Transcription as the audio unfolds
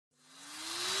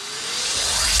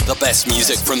The best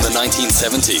music from the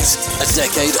 1970s. A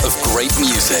decade of great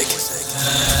music.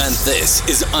 And this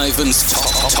is Ivan's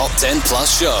Top 10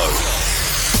 Plus Show.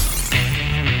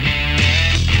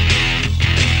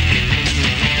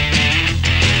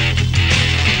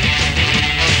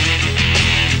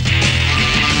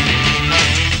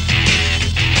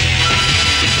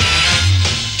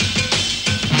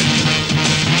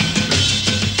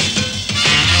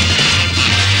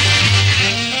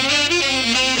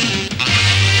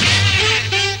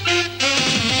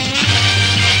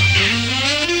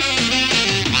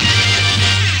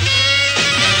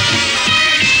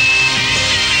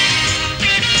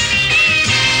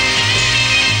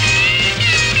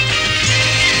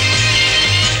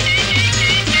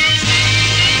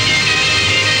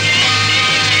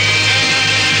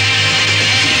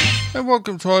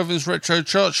 Welcome to Ivan's Retro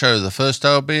Chart Show, the first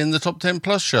hour being the Top 10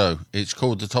 Plus Show. It's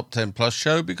called the Top 10 Plus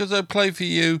Show because I play for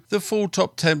you the full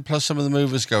Top 10 plus some of the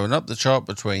movers going up the chart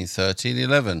between 30 and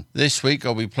 11. This week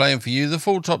I'll be playing for you the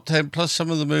full Top 10 plus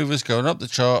some of the movers going up the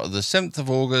chart of the 7th of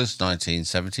August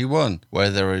 1971, where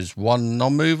there is 1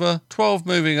 non-mover, 12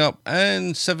 moving up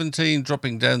and 17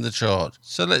 dropping down the chart.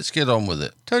 So let's get on with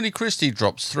it. Tony Christie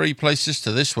drops 3 places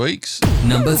to this week's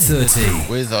number 30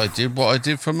 with I Did What I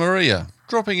Did for Maria.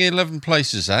 Dropping 11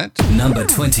 places at number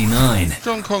 29,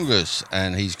 John Congus,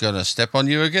 and He's Gonna Step on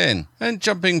You Again. And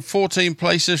jumping 14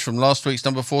 places from last week's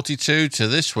number 42 to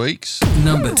this week's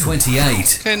number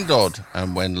 28, Ken Dodd,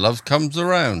 and When Love Comes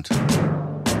Around.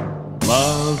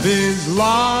 Love is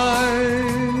like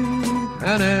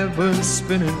an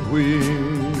ever-spinning wheel,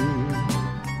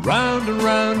 round and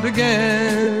round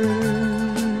again,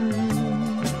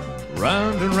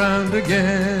 round and round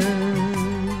again.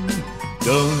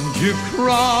 Don't you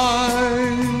cry,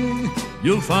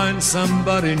 you'll find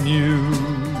somebody new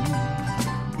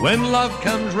when love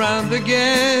comes round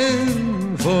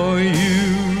again for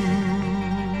you.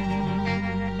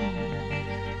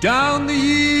 Down the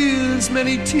years,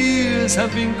 many tears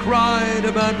have been cried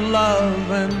about love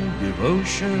and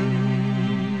devotion.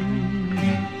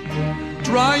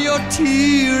 Dry your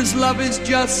tears, love is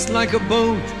just like a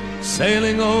boat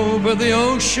sailing over the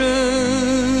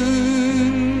ocean.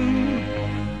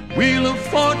 Wheel of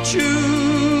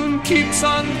fortune keeps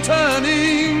on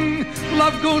turning,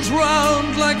 love goes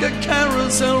round like a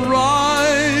carousel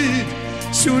ride.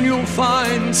 Soon you'll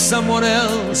find someone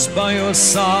else by your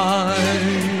side.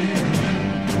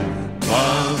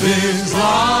 Love is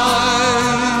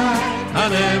like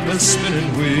an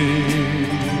ever-spinning wheel,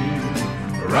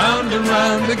 round and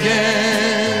round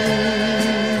again,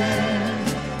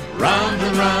 round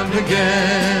and round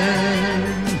again.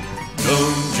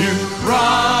 Don't you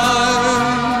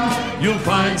cry, you'll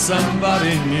find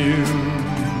somebody new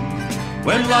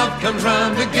when love comes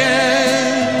round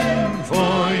again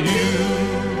for you.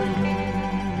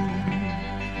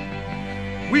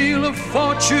 Wheel of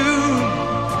fortune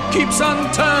keeps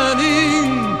on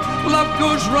turning, love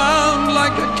goes round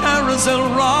like a carousel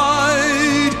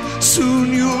ride.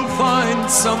 Soon you'll find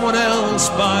someone else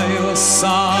by your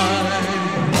side.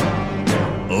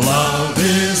 Love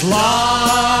is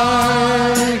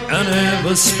like an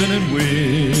ever-spinning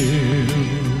wheel,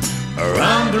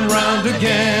 round and round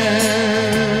again,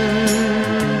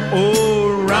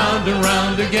 oh, round and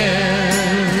round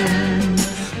again.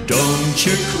 Don't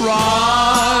you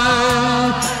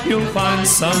cry, you'll find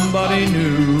somebody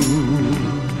new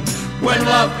when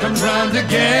love comes round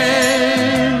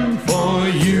again for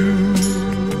you.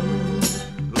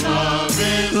 Love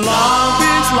is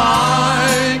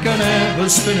like an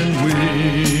ever-spinning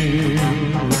wheel,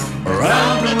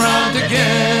 round and round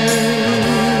again,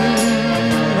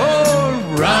 oh,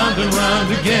 round and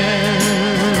round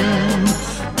again.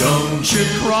 Don't you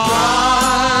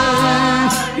cry,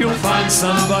 you'll find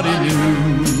somebody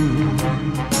new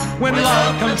when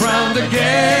love comes round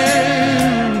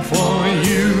again for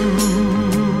you.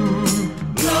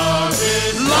 Love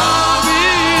is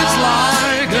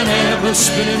like an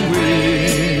ever-spinning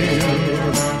wheel,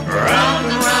 round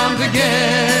and round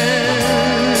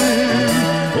again,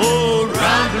 oh,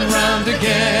 round and round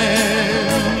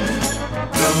again.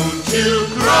 Don't you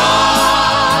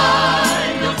cry,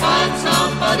 you'll find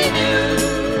somebody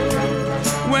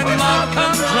new when love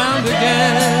comes round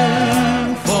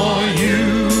again for you.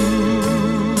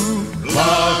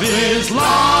 Love is like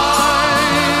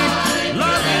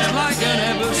an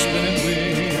ever-spinning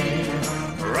wheel,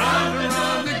 round and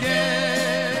round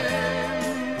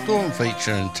again. Gaunt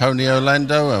featuring Tony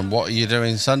Orlando and What Are You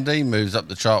Doing Sunday moves up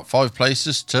the chart 5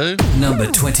 places to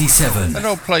number 27. And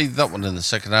I'll play that one in the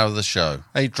second hour of the show.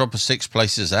 A drop of 6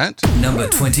 places at number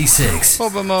 26.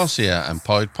 Bob Marcia and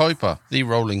Pied Piper. The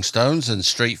Rolling Stones and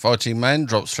Street Fighting Man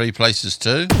drops 3 places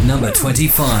to number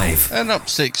 25. And up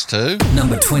 6 to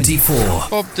number 24.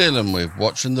 Bob Dylan with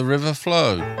Watching the River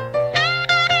Flow.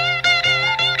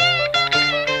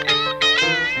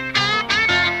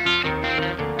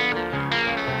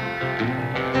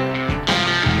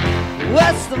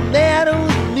 What's the matter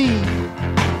with me?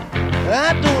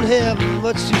 I don't have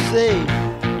much to say.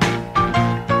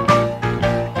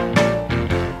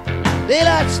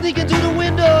 Daylight sneaking through the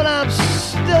window and I'm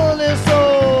still in this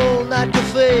old night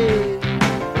cafe.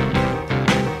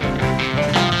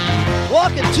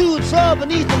 Walking to and fro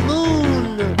beneath the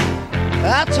moon,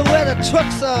 out to where the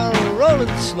trucks are rolling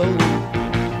slow.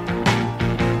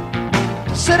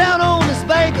 Sit down on this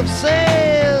bank of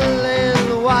sand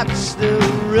and watch the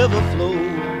river flow.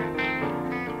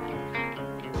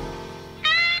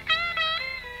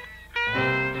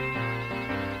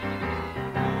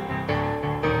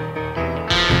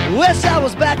 Wish I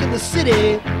was back in the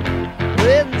city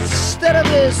instead of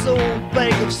this old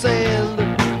bank of sand,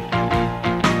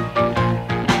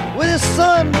 with the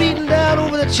sun beating down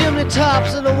over the chimney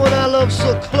tops and the one I love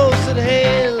so close at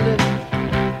hand.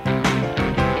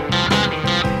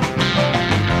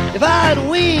 If I had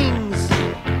wings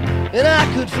and I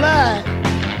could fly,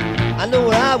 I know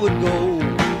where I would go.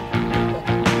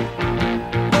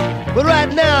 But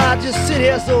right now I just sit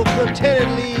here so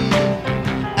contentedly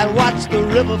and watch the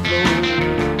river flow.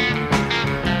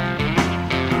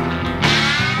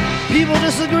 People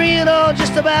disagreeing on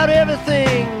just about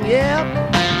everything, yeah,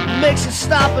 makes you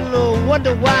stop and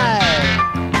wonder why.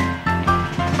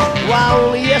 Why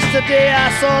only yesterday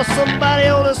I saw somebody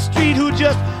on the street who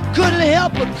just couldn't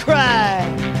help but cry.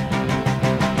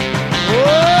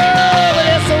 Oh, but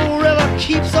this old river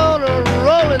keeps on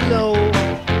rolling low,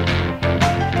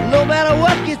 no matter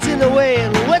what gets in the way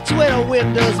and which way the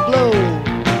wind does blow.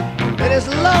 And as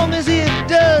long as it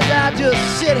does, I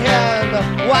just sit here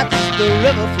and watch the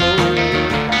river flow.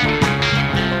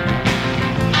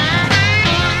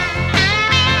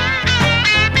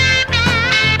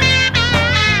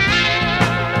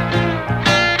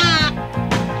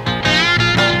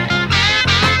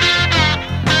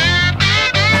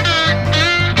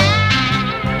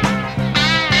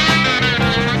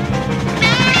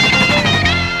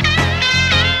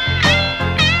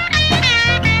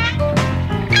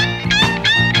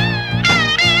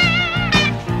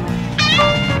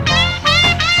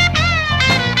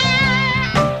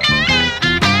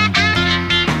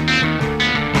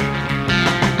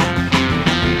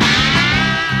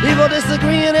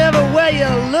 Disagreeing everywhere you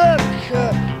look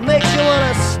makes you want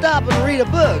to stop and read a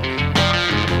book.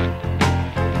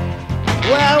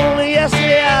 Well, only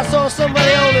yesterday I saw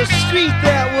somebody on the street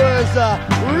that was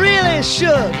really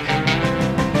shook.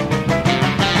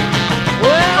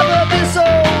 Well, but this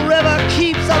old river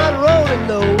keeps on rolling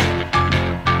though,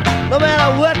 no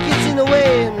matter what gets in the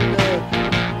way and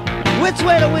which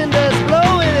way the wind does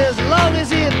blow. And as long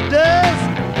as it does,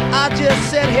 I just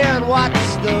sit here and watch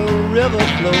the river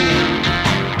flow.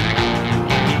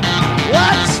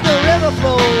 Watch the river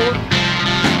flow.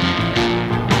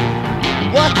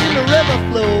 Watching the river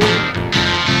flow.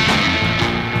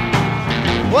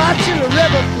 Watching the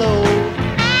river flow.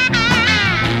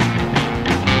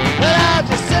 Well, I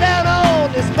just sit out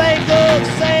on this bank of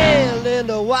sand and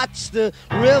watch the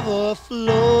river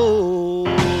flow.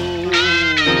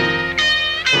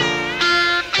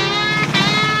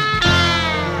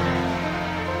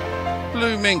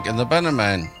 Blue Mink and the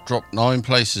Bannerman dropped 9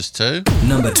 places to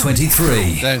number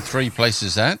 23. Down 3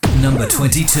 places at number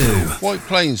 22. White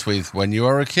Plains with When You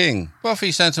Are a King.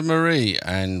 Buffy Santa Marie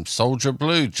and Soldier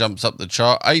Blue jumps up the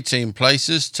chart 18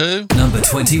 places to number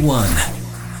 21. I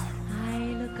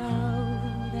look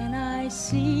out and I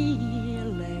see a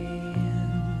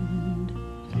land,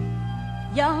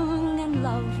 young and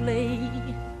lovely,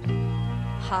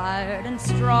 hard and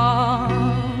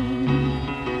strong.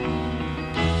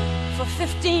 For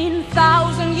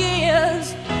 15,000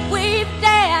 years we've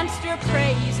danced your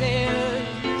praises,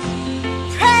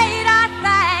 prayed our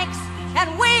thanks, and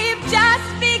we've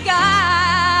just begun.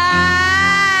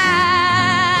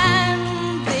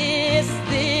 This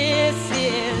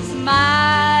is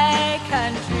my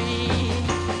country,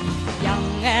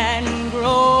 young and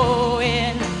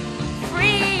growing,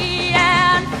 free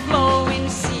and flowing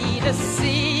sea to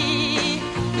sea.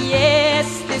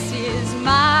 Yes, this is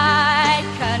my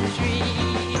country,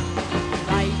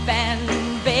 ripe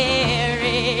and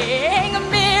bearing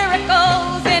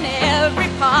miracles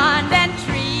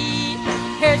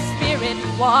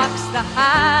walks the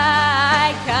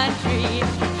high country,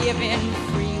 giving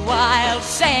free wild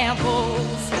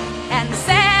samples and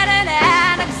setting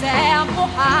an example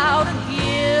how to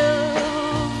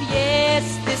give. Yes,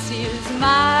 this is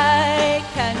my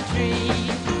country,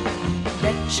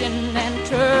 retching and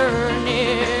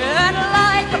turning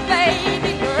like a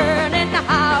baby burning.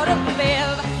 How to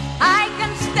live, I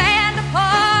can stand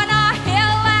upon a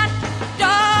hill at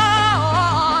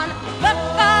dawn, look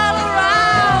all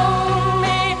around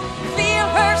me, feel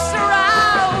her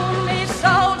surround me.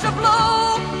 Soldier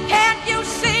Blue, can't you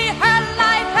see her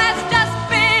life has just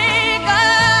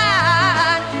begun?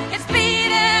 It's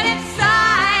beating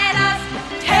inside us,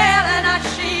 telling us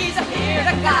she's here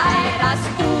to guide us.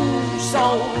 Ooh,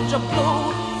 Soldier Blue,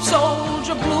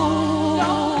 Soldier Blue,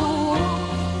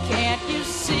 can't you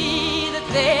see that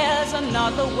there's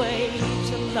another way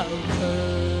to love her?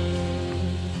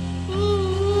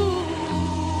 Ooh.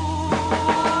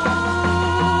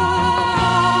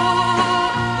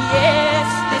 Yes,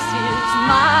 this is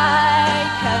my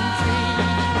country.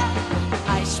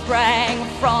 I sprang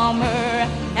from her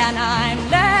and I'm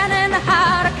learning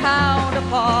how to count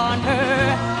upon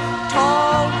her.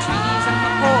 Tall trees and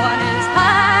the corn is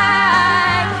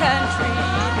high country.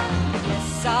 Yes,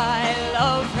 I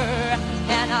love her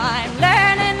and I'm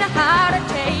learning how to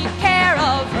take care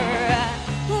of her.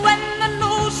 When the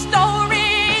news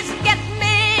stories get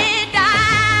me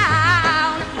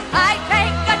down, I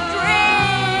take a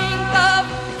drink of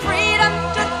freedom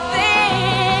to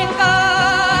think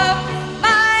of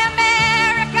my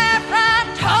America from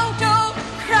total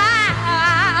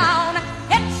crown.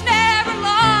 It's never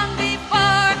long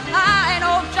before I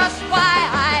know just why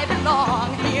I belong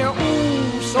here.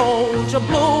 Ooh, Soldier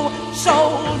Blue,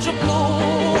 Soldier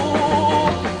Blue,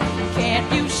 can't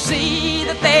you see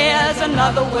that there's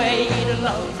another way to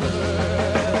love her?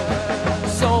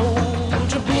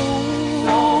 Soldier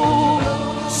Blue,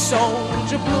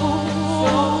 Soldier Blue,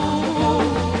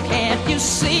 can't you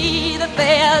see that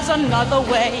there's another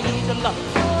way to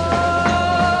love her?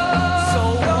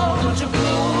 Soldier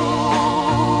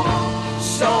Blue,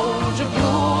 Soldier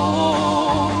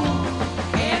Blue,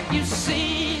 can't you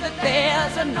see that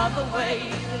there's another way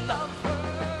to love her?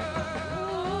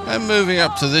 And moving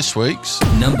up to this week's,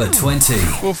 Number 20.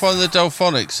 we'll find the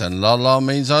Delphonics and La La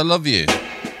Means I Love You.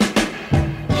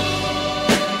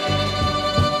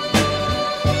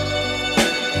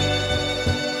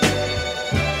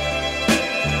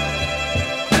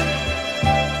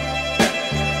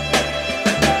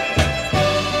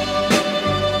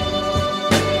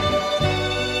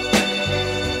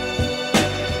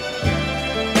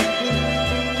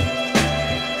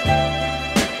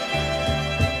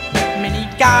 Many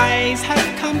guys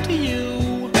have come to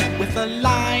you with a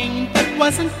line that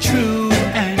wasn't true,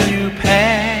 and you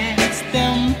passed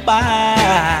them by.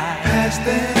 Passed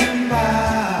them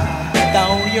by.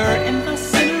 Though you're in the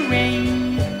center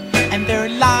ring and their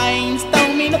lines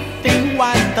don't mean a thing,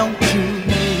 why don't you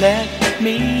let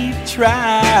me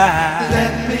try?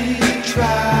 Let me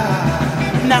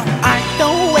try. Now I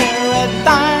don't wear a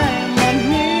diamond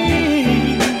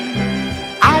ring.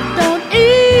 I don't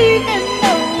even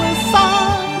know a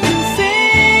song to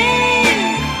sing.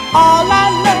 All I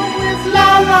know is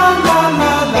la la la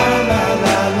la la la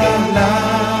la la la.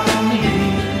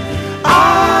 I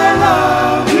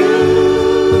love you.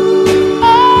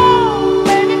 Oh,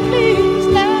 baby, please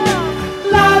now.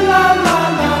 La la la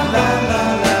la la la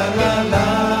la la la.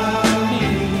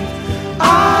 I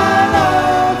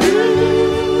love you.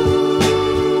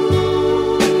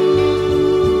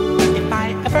 If I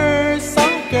ever saw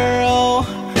a girl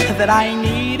that I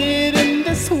needed in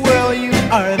this world, you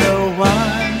are the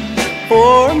one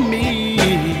for me.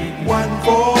 One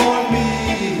for me.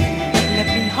 Let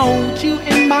me hold you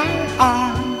in my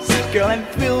arms, girl, and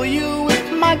fill you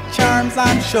with my charms.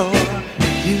 I'm sure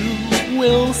you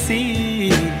will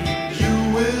see. You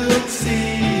will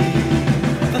see.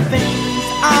 The things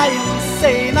I am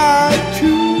saying are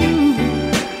true,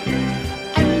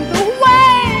 and the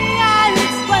way I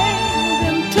explain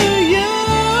them to you.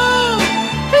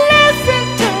 Listen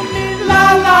to me, la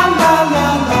la la la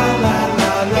la la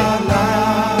la la la.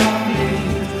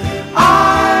 I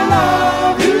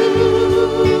love you,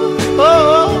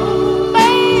 oh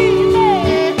baby,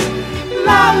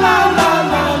 la la la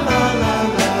la la la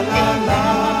la la la.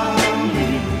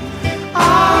 I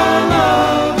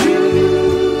love you.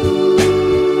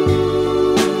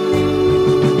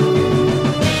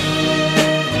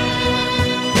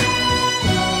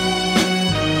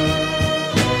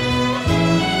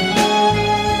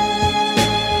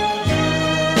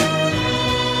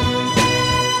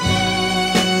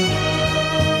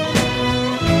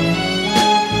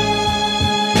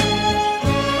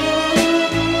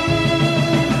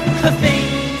 The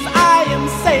things I am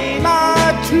saying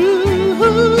are true,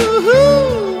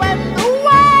 and the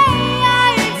way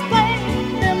I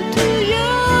explain them to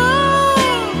you,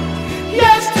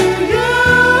 yes to you.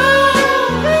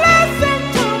 Listen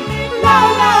to me, la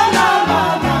la la la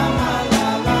la la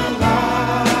la la la.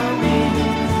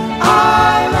 I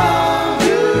love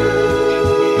you.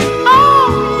 Oh,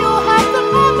 you have to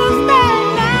understand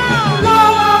now. La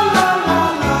la la la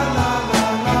la la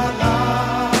la la la.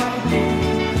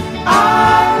 I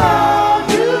love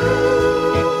you.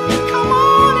 Come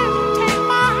on and take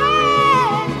my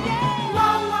hand. Yeah. La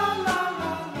la la la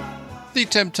la. The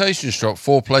Temptations dropped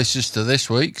 4 places to this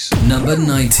week's, Number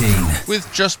 19.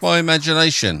 with Just My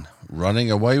Imagination, Running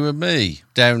Away With Me.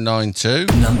 Down 9 to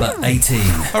Number 18.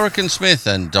 Hurricane Smith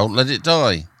and Don't Let It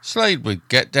Die. Slade with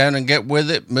Get Down and Get With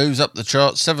It moves up the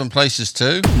chart 7 places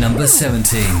to, Number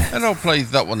 17. and I'll play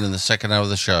that one in the second hour of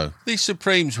the show. The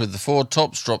Supremes with the 4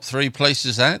 tops drop 3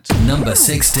 places at, Number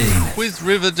 16. with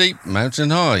River Deep,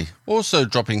 Mountain High. Also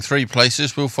dropping 3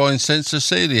 places, we'll find St.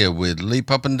 Cecilia with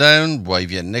Leap Up and Down,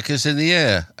 Wave Your Knickers in the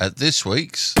Air at this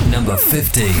week's. Number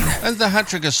 15. And the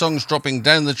hat-trick of songs dropping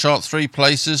down the chart 3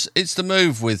 places, it's The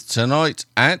Move with Tonight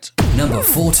at, Number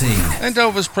 14. and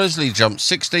Elvis Presley jumped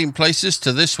 16 places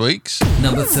to this week's,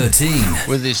 Number 13.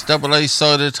 with its double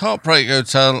A-sided Heartbreak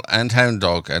Hotel and Hound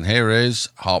Dog. And here is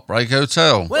Heartbreak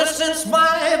Hotel. Well, since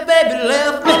my baby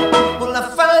left me, well,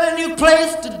 I found a new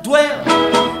place to dwell.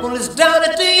 Well, it's down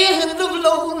at the end of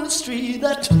Lonely Street,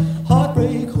 that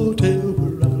Heartbreak Hotel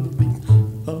where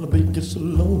I'll be just so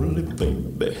lonely,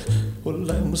 baby.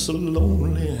 Well, I'm so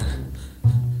lonely,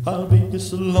 I'll be just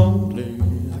so lonely,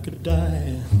 I could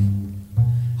die.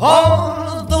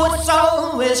 Although it's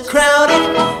always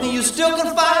crowded, you still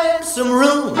can find some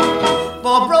room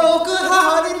for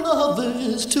broken-hearted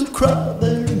lovers to cry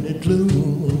there in the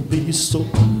gloom. Be so,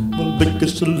 I'll be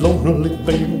so lonely,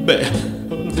 baby.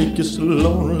 I'll be so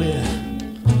lonely.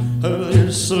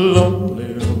 They're so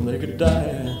lonely they could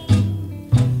die.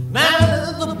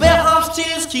 Now the bellhop's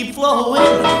tears keep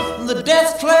flowing, the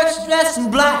desk clerk's dressed in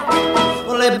black.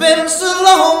 Well, they've been so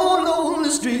long on the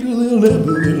street, they'll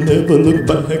never look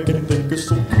back and think it's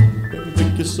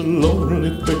so lonely,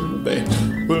 baby.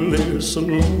 Well, they're so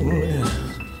lonely.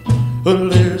 Well,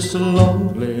 they're so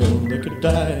lonely they could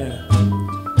die.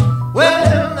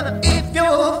 Well, if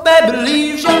your baby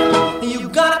leaves you, you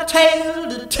got a tale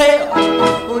to tell.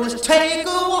 Well, just take a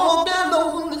walk down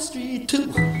on the street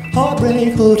to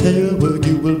Heartbreak Hotel, where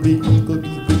you will be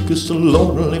so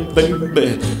lonely,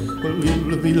 baby. Well,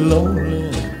 you'll be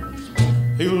lonely.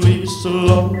 You'll be so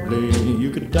lonely you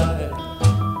could die.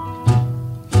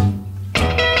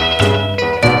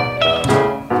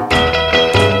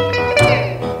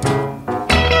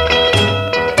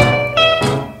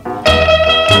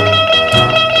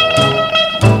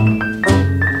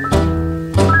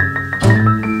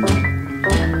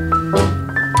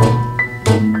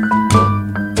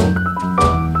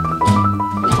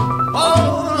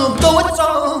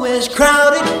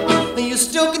 Crowded, and you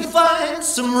still can find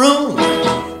some room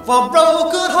for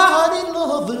broken-hearted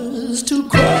lovers to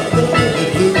cry.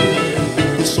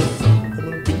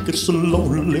 Be so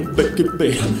lonely,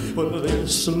 baby. Well, they're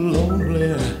so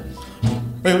lonely.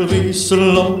 They'll be so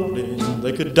lonely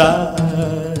they could die.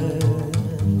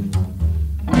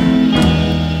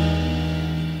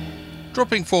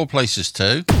 Dropping 4 places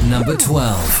to, Number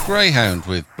 12. Greyhound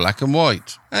with Black and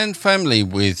White. And Family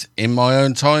with In My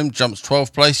Own Time jumps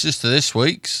 12 places to this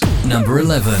week's, Number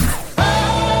 11.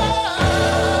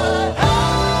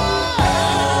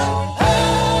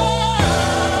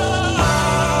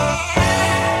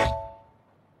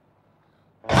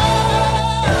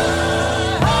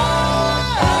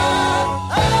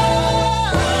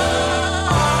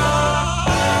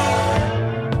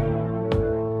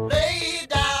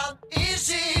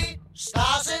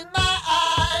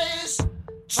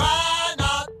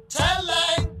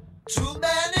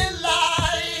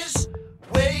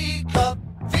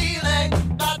 Feeling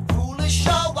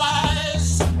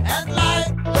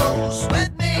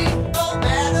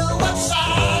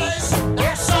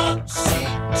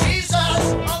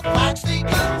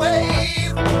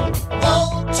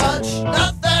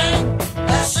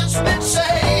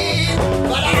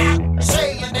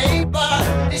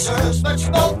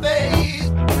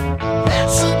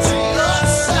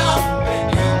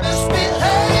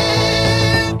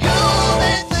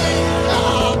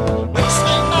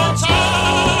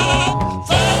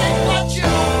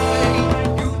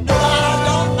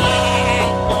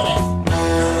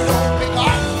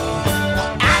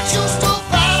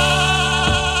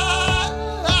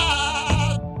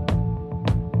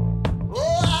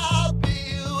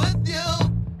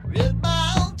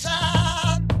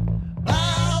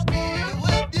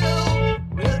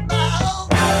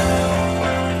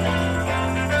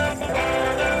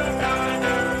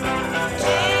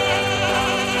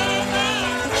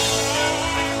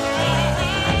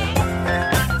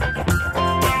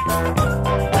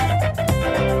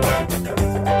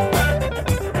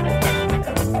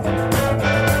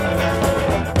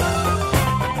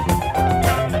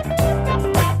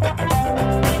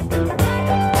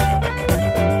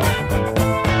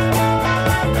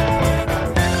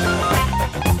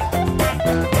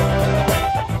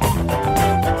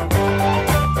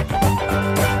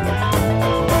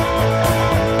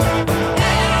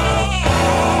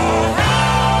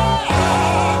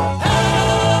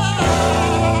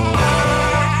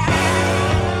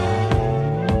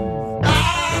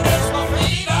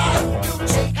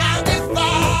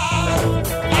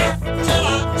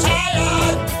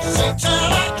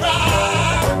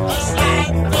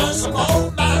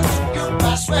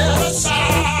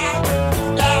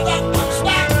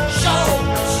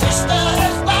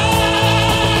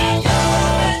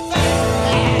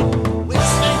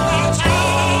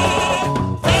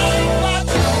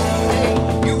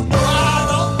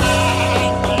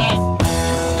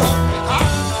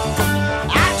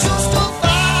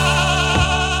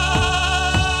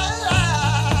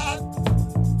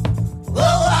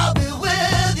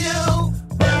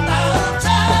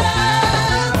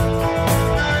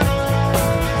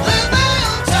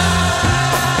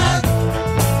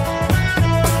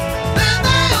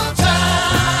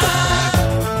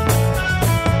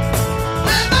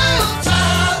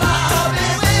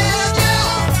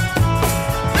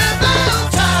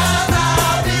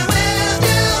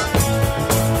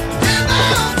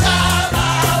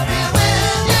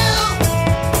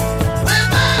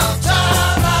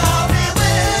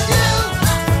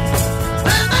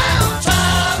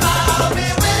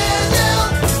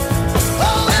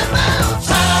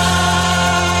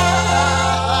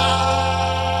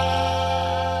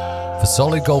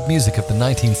solid gold music of the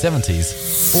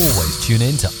 1970s, always tune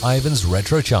in to Ivan's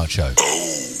Retro Chart Show.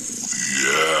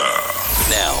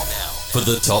 Now, for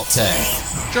the top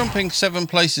 10. Jumping 7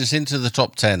 places into the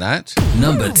top 10 at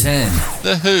Number 10.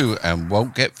 The Who and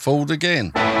Won't Get Fooled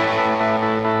Again.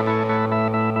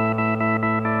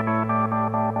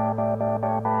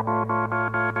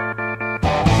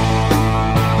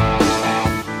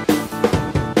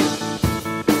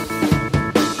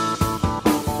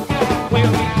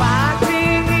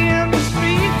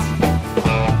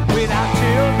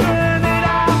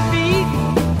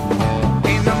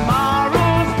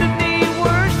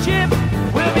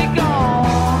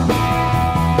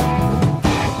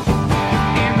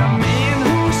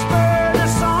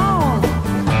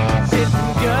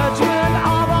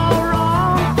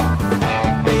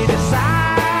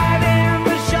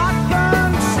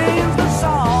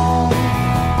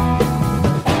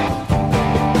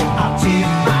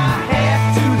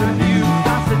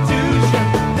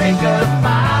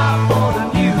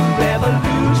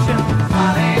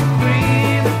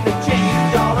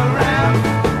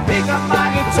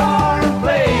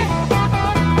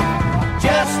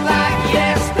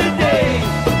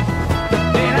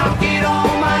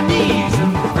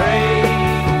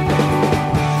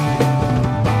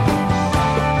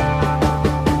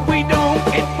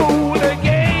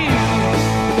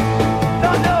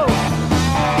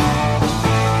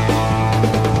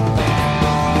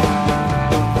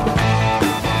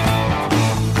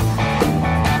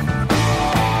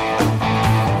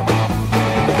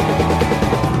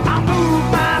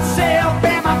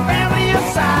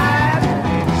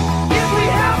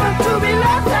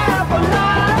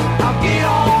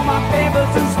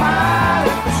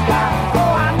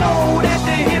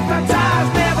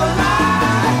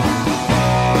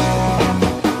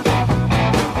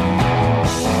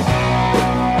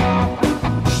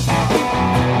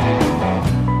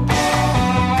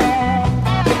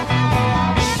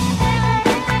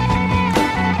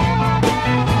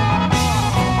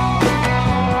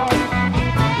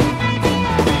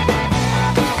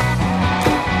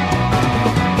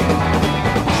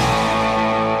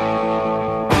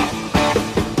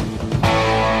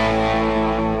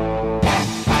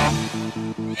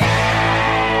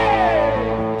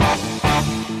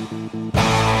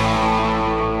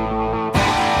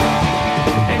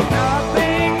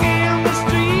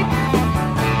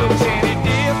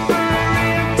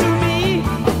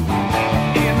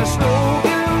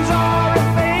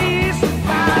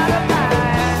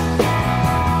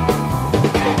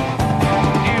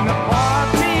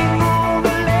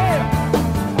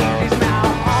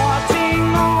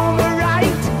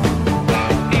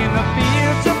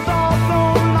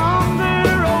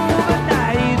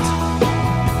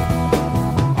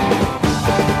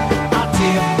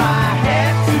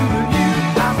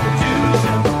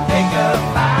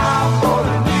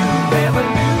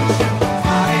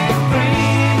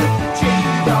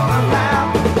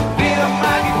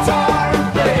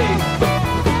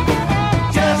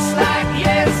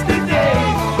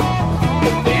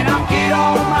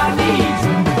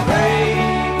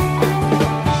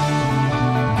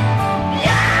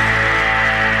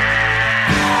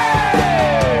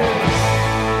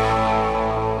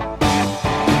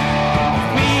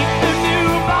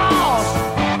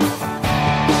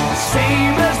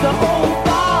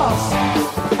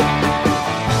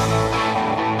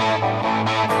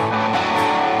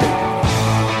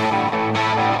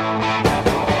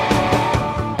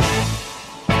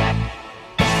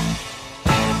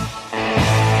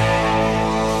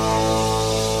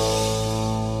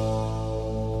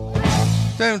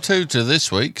 Down 2 to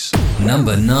this week's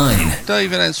Number 9.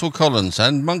 David Ansel Collins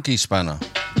and Monkey Spanner.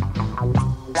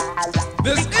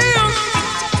 This is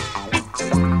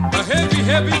a heavy,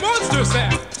 heavy monster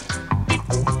sound.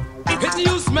 Hitting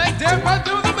you smack dab right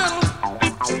through the middle.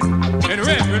 And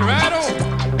ripping right on.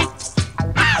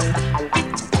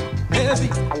 Heavy,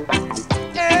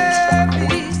 heavy,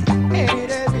 heavy,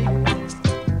 heavy,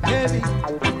 heavy,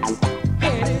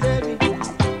 heavy, heavy,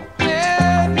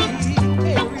 heavy,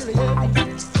 really heavy.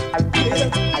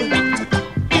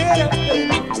 Get up,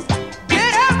 baby. Get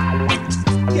up,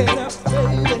 get up,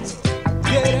 baby.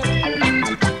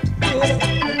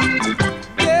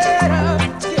 Get up, get up,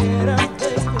 get up,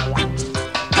 baby.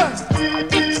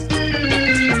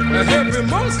 A heavy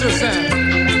monster sound.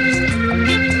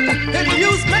 If you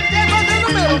smack that mother in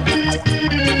the middle,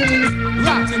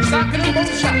 rockin', sockin', and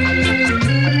both shot.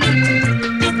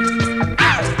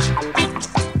 Ouch!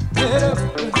 Get up,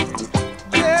 baby.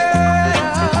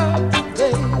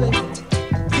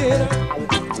 Get up,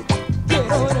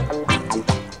 get on up,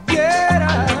 get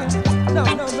up. No,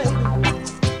 baby.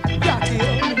 Rock it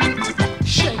on.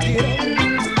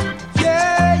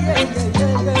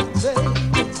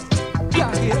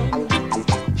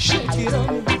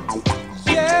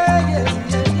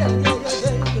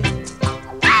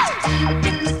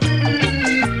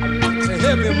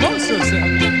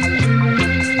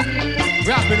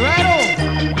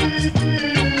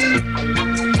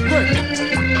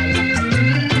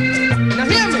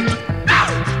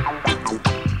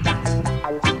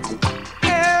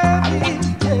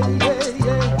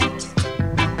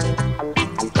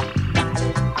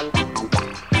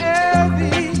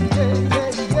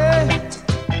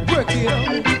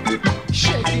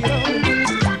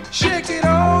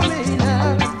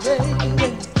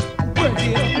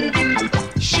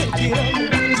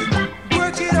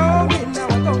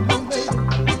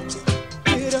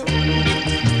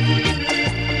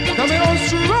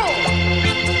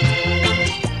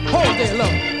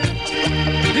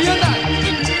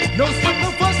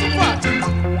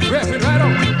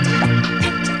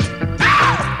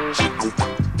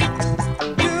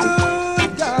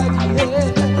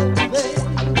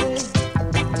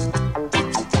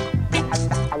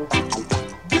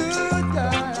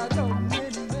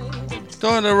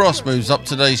 Diana Ross moves up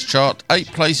today's chart 8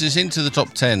 places into the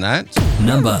top 10 at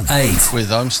number 8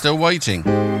 with I'm Still Waiting.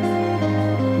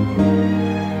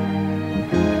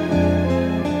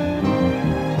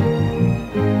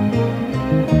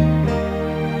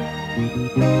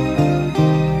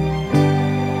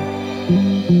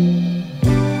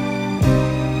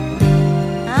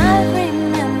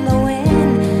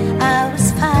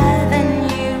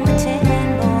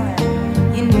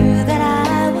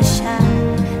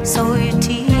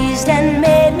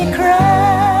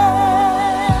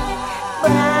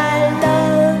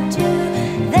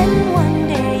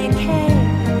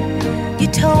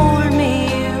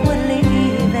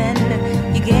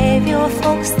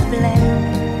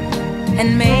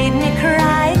 And made me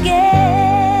cry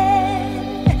again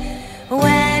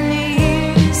when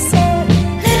you said,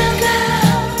 little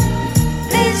girl,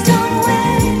 please don't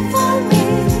wait for me.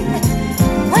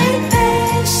 Wait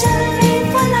patiently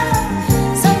for love.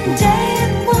 Someday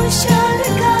it will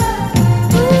surely come.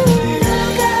 Ooh,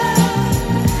 little girl,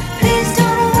 please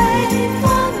don't wait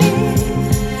for me.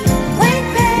 Wait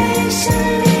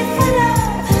patiently for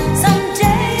love.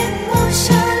 Someday it will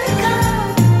surely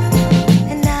come.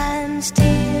 And I'm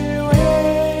still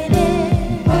waiting.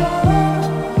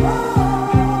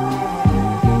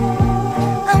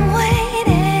 I'm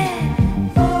waiting.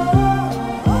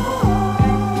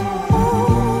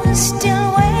 Still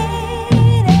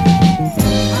waiting.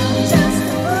 I'm just a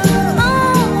fool. Oh,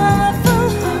 I'm a fool.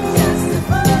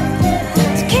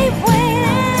 To keep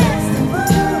waiting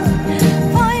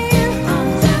for you.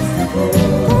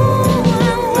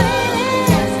 I'm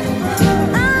waiting.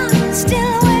 I'm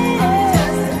still waiting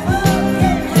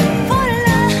for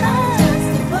love,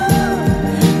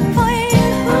 for you.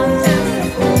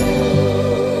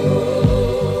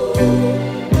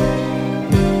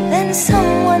 Then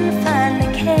someone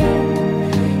finally came.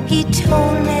 He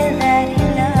told me that he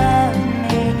loved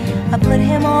me. I put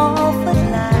him off with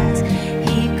lies.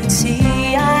 He could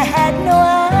see I had no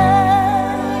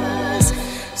eyes.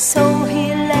 So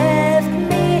he left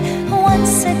me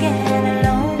once again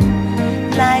alone,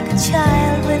 like a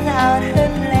child without her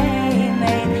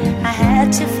playmate. I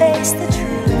had to face the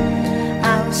truth. I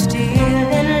was still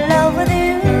in love with you.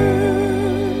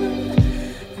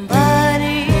 But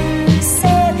you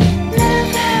said, little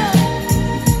girl,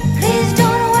 please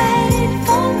don't wait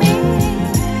for me.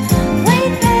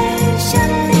 Wait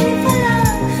patiently for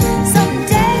love.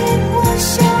 Someday it will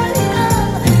surely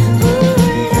come. Ooh,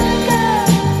 little girl,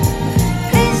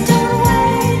 please don't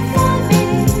wait for me.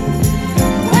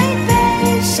 Wait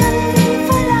patiently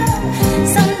for love.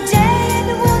 Someday it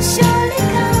will surely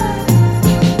come.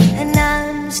 And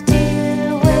I'm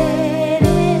still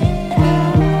waiting.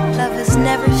 Love has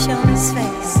never shown his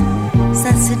face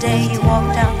since the day he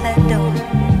walked out that door.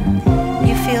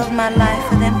 You filled my life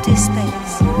with empty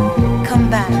space. Come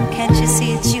back, can't you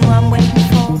see it's you I'm waiting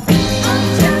for?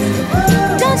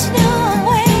 Don't you know I'm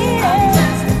waiting?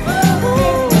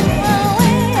 Ooh, I'm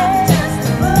waiting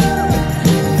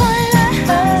for love,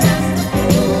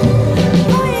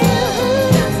 for you.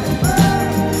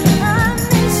 I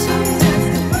miss you.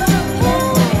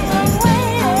 Ooh, I'm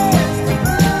waiting.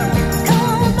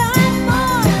 Come back,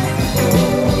 boy.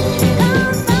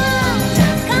 Come back,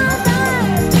 come back,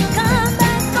 come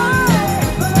back, boy.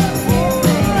 Ooh,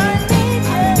 I need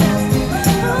you.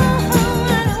 Ooh,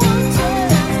 I want you.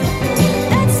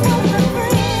 That's what my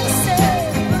friend said.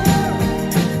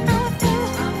 I'm a fool,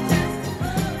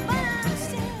 but I'm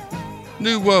still waiting.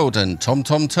 New World and Tom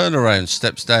Tom Turnaround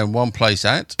steps down 1 place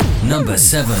at number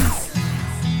 7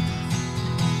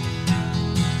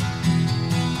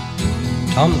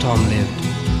 Tom Tom lived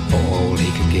for all he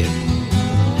could give,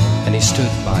 and he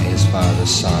stood by his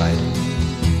father's side.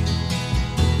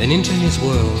 Then into his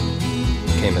world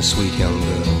came a sweet young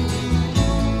girl,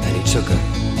 and he took her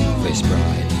for his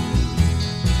bride.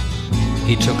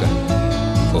 He took her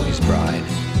for his bride.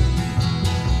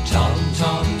 Tom,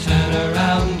 Tom, turn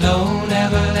around, don't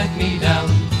ever let me down,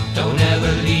 don't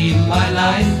ever leave my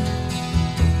life.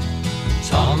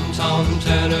 Tom, Tom,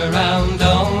 turn around,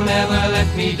 don't ever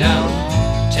let me down,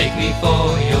 take me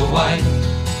for your wife.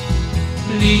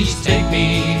 Please take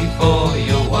me for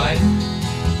your wife.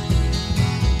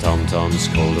 Tom Tom's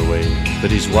called away, but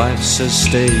his wife says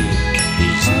stay.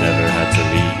 He's never had to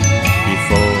leave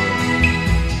before.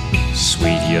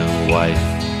 Sweet young wife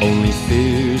only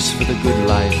fears for the good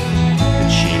life that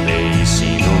she may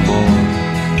see no more.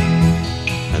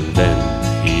 And then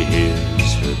he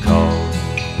hears her call.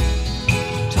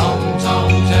 Tom, Tom,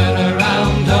 turn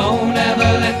around, don't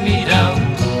ever let me down,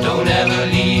 don't ever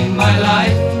leave my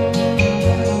life.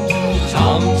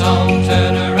 Tom, Tom,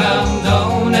 turn around,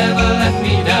 don't ever let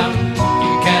me down,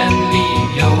 you can't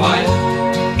leave your wife.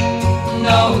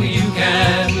 No, you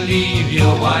can't leave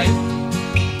your wife.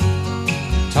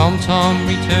 Tom Tom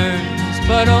returns,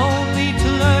 but only to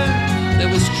learn there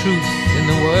was truth in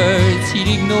the words he'd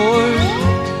ignored.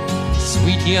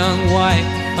 Sweet young wife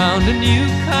found a new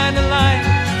kind of life,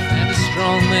 and a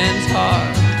strong man's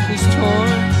heart was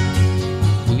torn.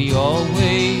 Will he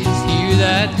always hear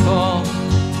that call?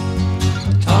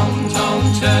 Tom, Tom,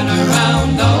 turn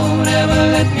around, don't ever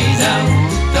let me down,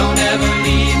 don't ever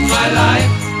leave my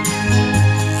life.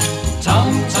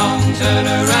 Tom, Tom, turn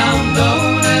around,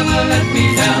 don't ever let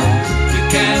me down, you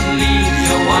can't leave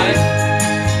your wife.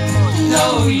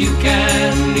 No, you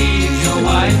can't leave your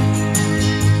wife.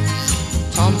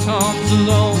 Tom Tom's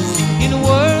alone in a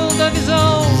world of his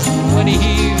own when he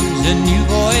hears a new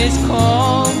voice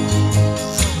call.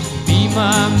 Be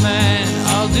my man,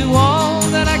 I'll do all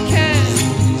that I can.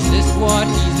 Is this what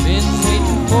he's been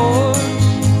waiting for?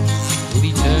 Will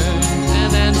he turn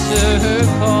and answer her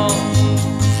call?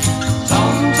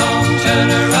 Tom, Tom, turn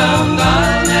around,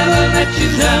 I'll never let you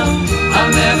down,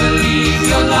 I'll never leave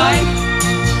your life.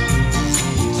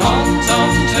 Tom,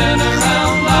 Tom, turn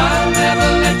around, I'll never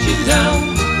let you down,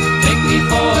 take me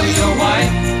for your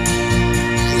wife.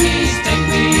 Please take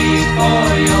me for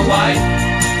your wife.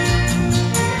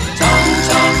 Tom,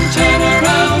 Tom, turn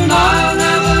around, I'll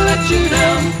never let you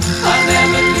down, I'll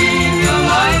never leave your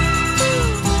life.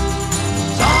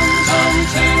 Tom, Tom,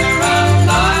 turn around,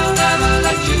 I'll never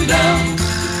let you down,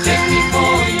 take me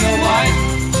for your wife.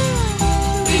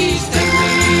 Please take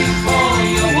me for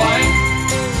your wife.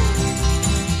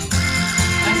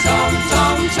 And Tom,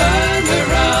 Tom, turn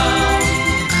around,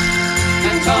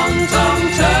 and Tom, Tom,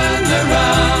 turn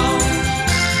around,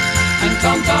 and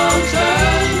Tom, Tom,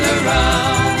 turn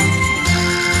around,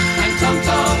 and Tom,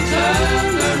 Tom,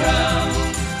 turn around,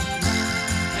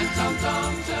 and Tom,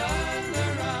 Tom, turn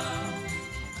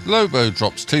around. Lobo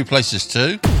drops 2 places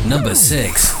to number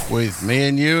 6 with Me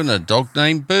and You and a Dog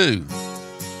Named Boo.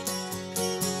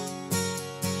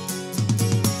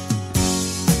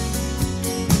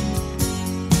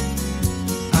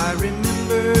 I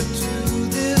remember to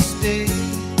this day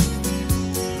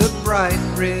the bright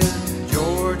red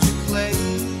Georgia clay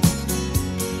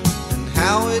and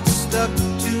how it stuck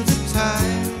to the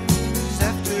tires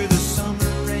after the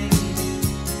summer rain.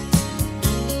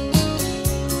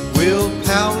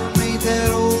 Willpower made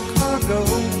that old car go.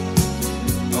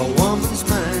 A woman's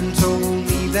mind told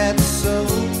me that's so.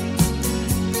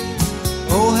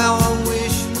 Oh, how I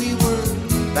wish we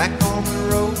were back on the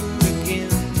road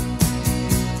again.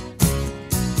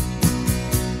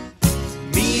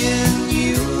 Me and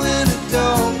you and a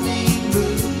dog named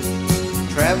Boo,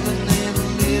 traveling and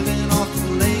living off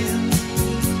the land.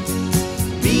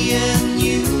 Me and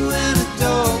you and a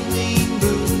dog named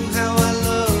Boo, how I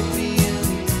love being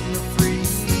a free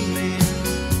man.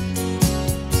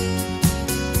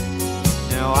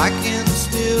 Now I can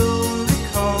still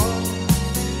recall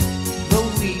the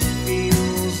wheat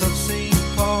fields of St.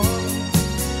 Paul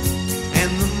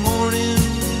and the morning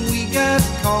we got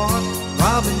caught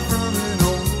robbing from an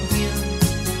old hen.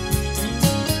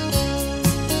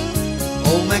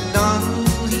 Old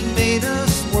MacDonald, he made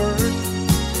us work,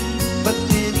 but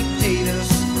then he paid us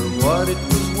for what it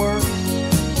was worth.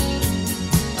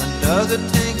 Another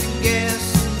tank of gas,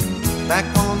 back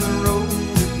on the road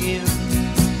again.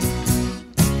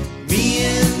 Me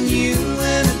and you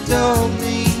and a dog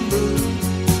named Boo,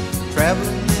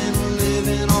 traveling and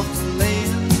living off the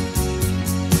land.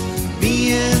 Me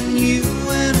and you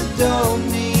and a dog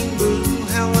named Boo,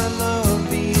 how I love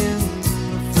being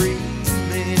a free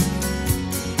man.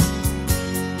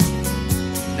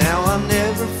 Now I'll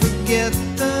never forget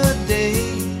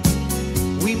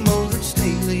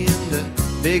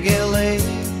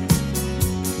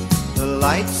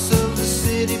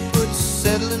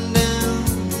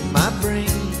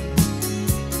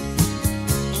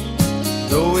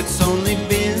Though it's only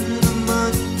been a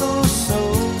month or so,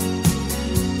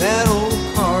 that old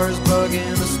car's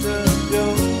bugging us to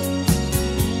go.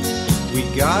 We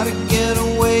gotta get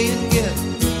away and get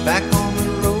back on the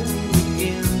road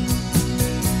again.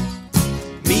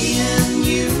 Me and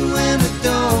you and a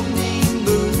dog named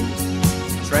Boo,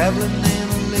 traveling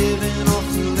and living off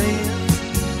the land.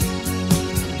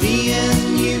 Me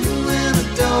and you and a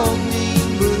dog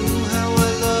named Boo, how I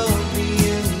love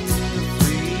being a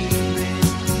free man.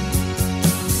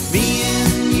 Me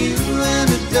and you and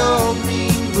a dog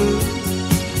named Boo,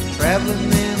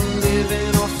 traveling and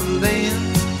living off the land.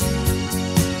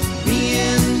 Me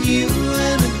and you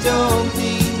and a dog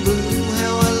named Boo,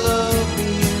 how I love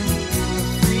being a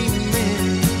free man.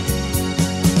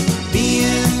 Me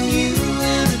and you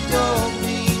and a dog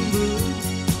named Boo,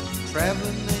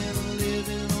 traveling and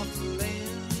living off the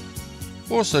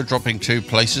land. Also dropping 2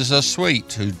 places are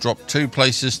Sweet, who dropped 2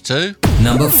 places to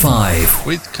Number 5.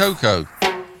 with Coco.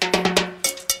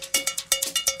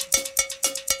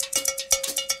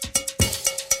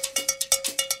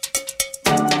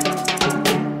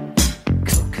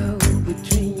 Coco would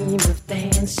dream of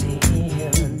dancing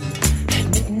at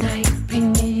midnight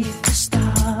beneath the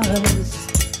stars.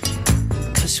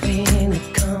 'Cause when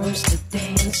it comes to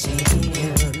dancing,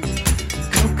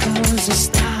 Coco's a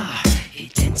star. He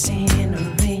dances in a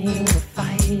ring of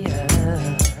fire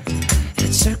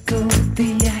that circled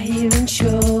the island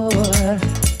shore.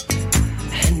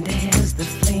 And as the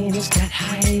flames got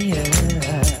higher,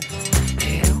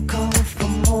 he'll call for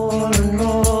more and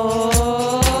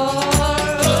more.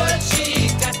 Oh,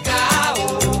 chica cao,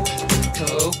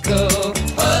 Coco.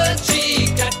 Oh,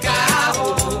 chica cao,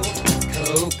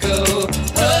 Coco.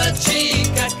 Oh,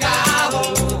 chica cao,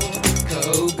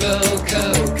 Coco,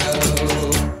 Coco.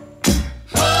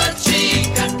 Oh,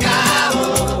 chica cao,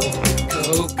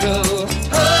 Coco.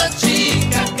 Oh,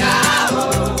 chica cao,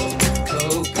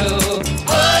 Coco.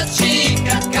 Oh,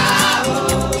 chica cao,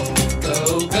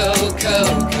 Coco,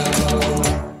 Coco.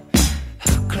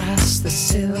 Across the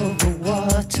silver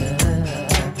water,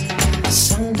 the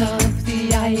sound of the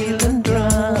island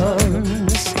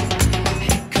drums,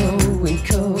 echoing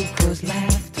Coco's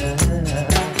laughter.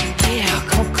 Yeah,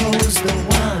 Coco's the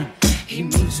one. He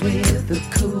moves with the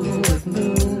cool of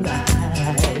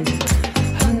moonlight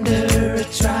under a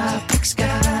tropic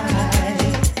sky.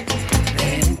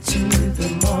 Then into the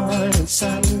morning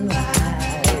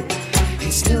sunlight, he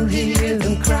still hear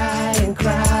them cry and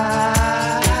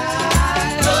cry.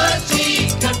 Oh,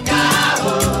 chica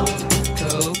cao,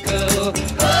 Coco.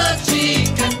 Oh,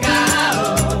 chica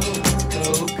cao,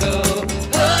 Coco.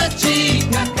 Oh,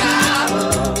 chica cao,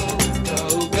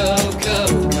 Coco, Coco.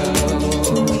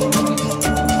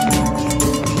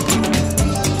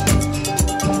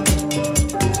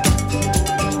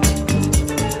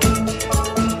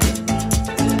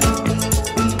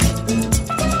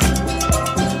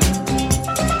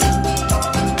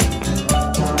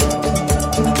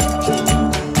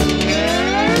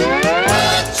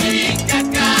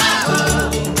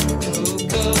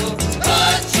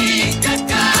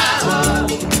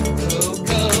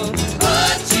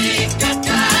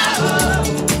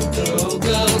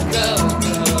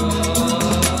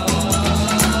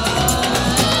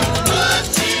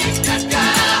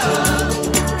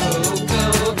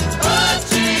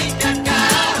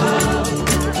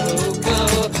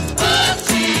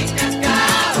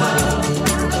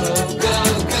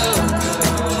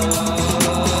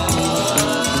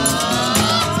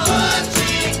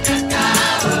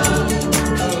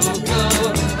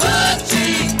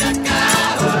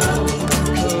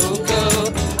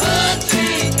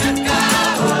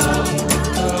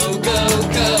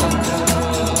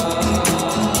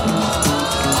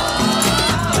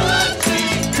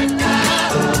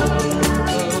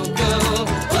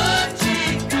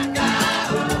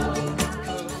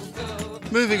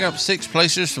 Moving up 6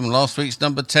 places from last week's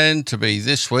number 10 to be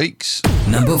this week's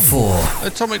Number 4.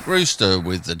 Atomic Rooster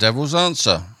with The Devil's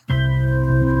Answer. Oh,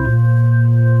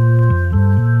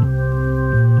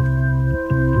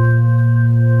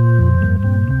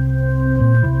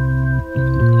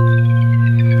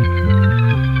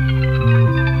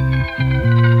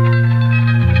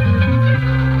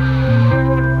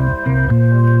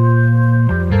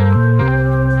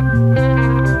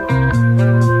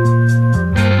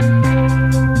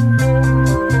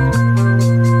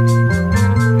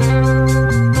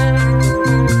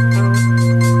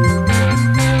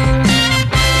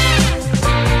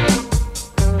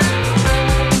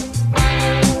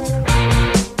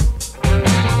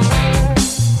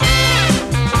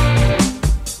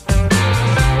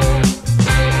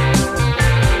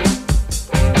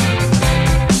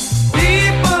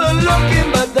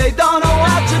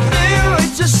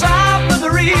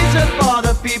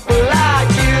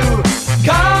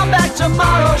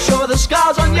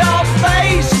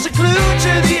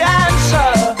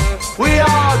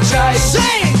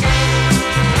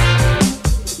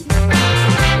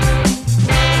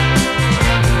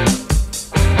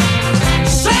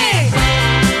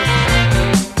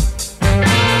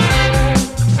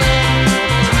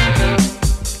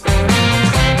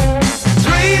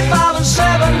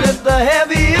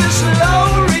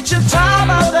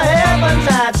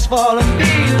 falling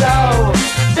below.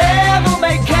 Devil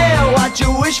may care what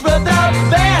you wish for the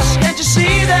best. Can't you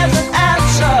see there's an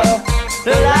answer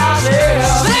that lies here?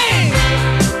 Sing!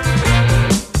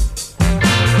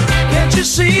 Can't you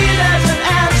see there's an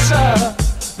answer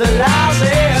that lies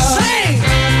here? Sing!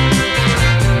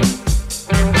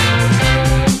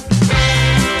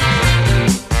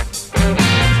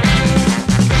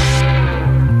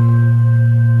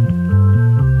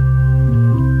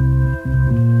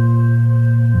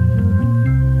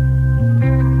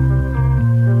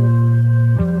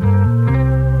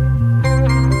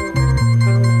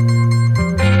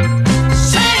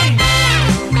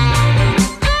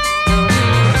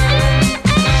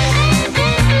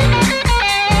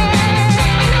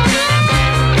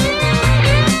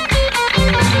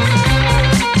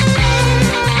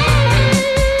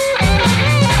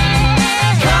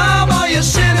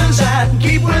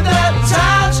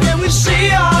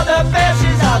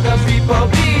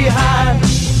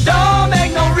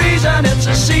 It's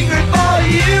a secret for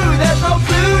you. There's no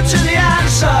clue to the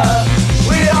answer.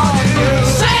 We all knew.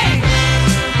 Sing!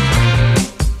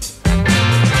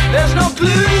 There's no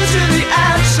clue to the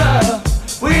answer.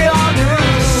 We all knew.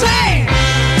 Sing!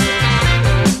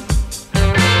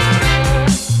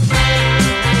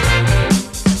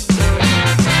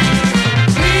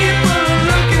 People are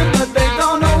looking, but they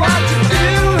don't know what to do.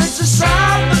 It's a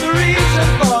sign for the reason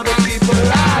for the people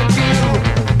like you.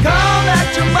 Come back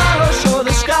tomorrow, show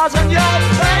the scars on your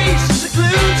face is a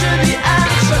clue to the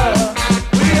answer.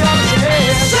 We all say,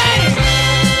 sing!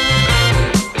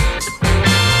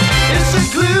 It's a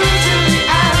clue to the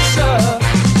answer.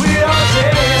 We all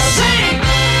say, sing!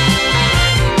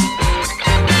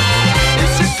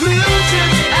 It's a clue to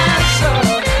the answer.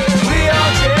 We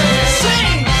all say,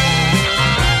 sing!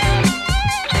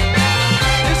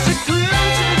 It's a clue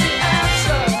to the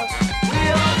answer. We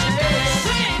all say,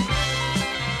 sing!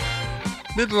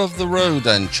 Middle of the road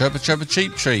and Chubba Chubba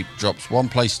Cheep Cheep drops one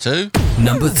place to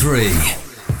number 3.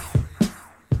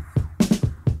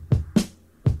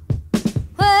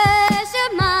 Where's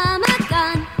your mama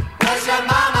gone? Where's your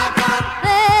mama gone?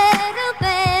 Little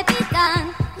baby gone.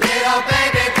 Little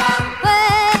baby gone.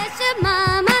 Where's your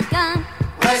mama gone?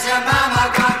 Where's your mama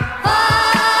gone?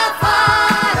 Far,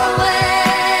 far away.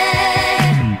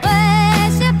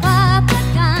 Where's your papa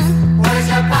gone? Where's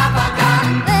your papa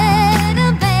gone?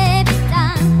 Little baby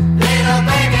gone. Little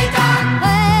baby gone.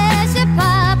 Where's your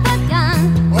papa gone?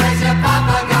 Where's your papa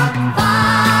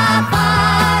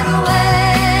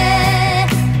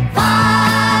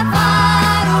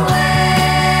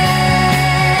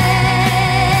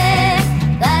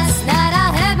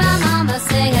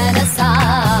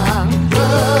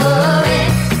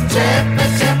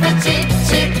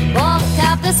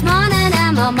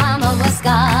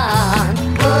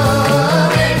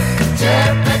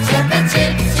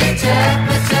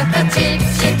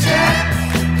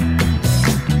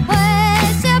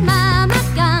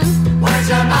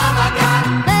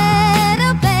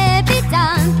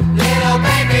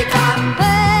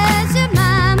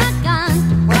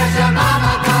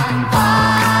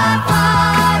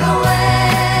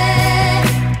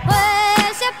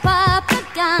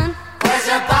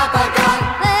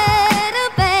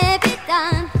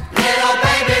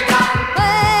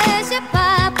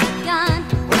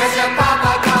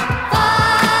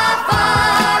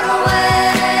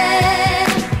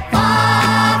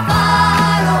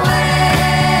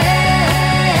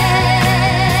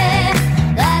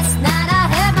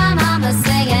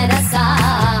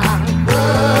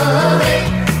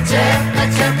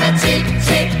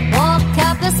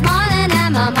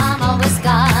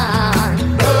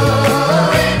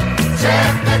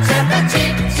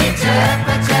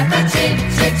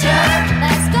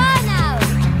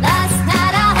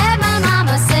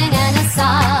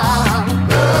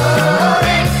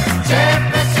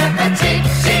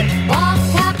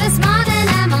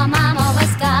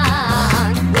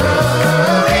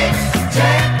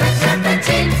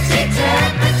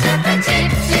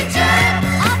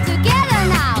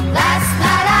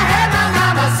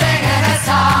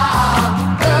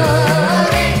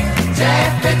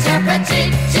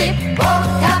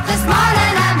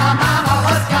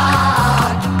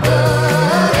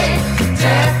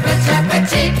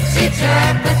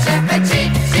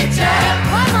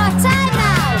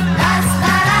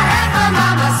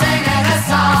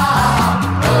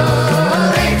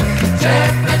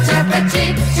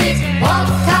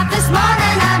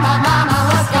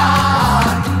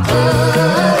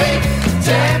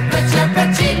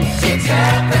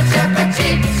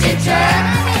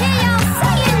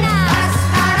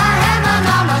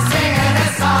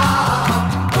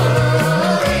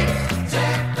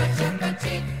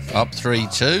Up 3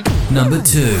 to number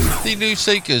 2. The New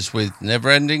Seekers with Never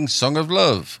Ending Song of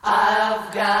Love.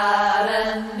 I've got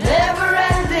a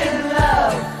never-ending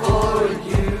love for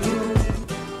you.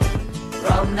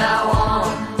 From now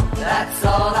on, that's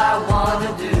all I want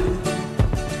to do.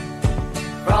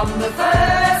 From the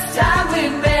first time we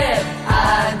met,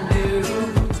 I knew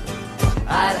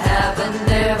I'd have a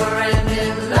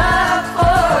never-ending love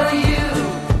for you.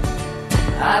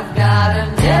 I've got a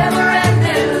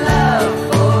never-ending love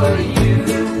for you.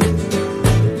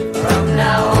 From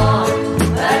now on,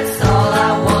 that's all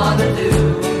I want to do.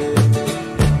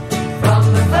 From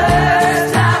the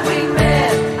first time we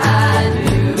met, I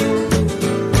knew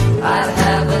I'd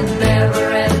have a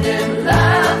never-ending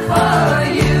love for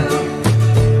you.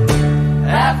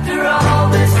 After all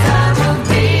this time of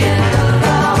being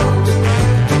alone,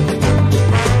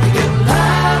 you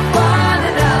love one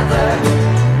another,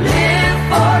 live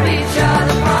for each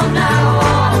other from now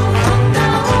on, from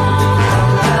now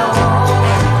on.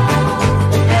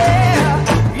 Yeah,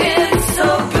 it's so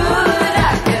good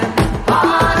I can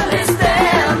hardly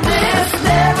stand this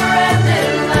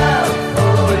never-ending love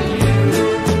for you.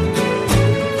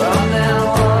 From now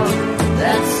on,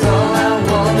 that's all I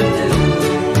want to do.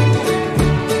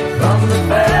 From the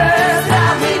first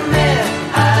time we met,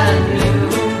 I knew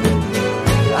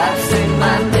I'd sing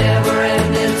my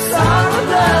never-ending song of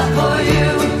love for you.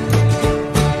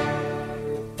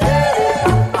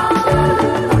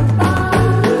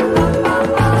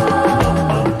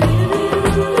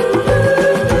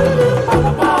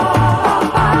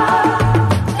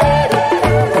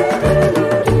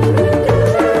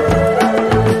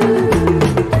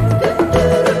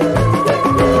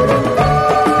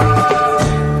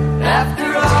 After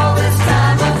all this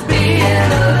time of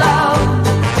being alone,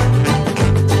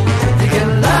 you can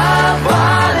love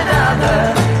one another,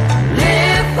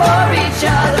 live for each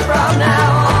other from now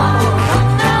on, from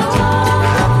now on,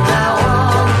 from now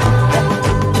on.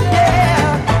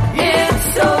 Yeah, it's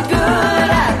so good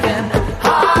I can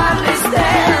hardly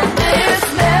stand this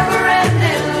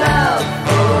never-ending love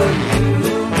for you.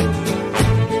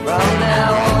 From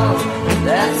now on,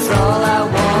 that's all I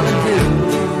want to do.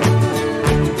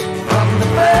 From the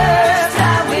first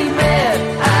time we met,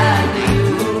 I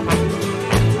knew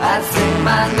I'd sing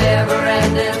my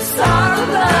never-ending song of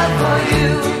love for you.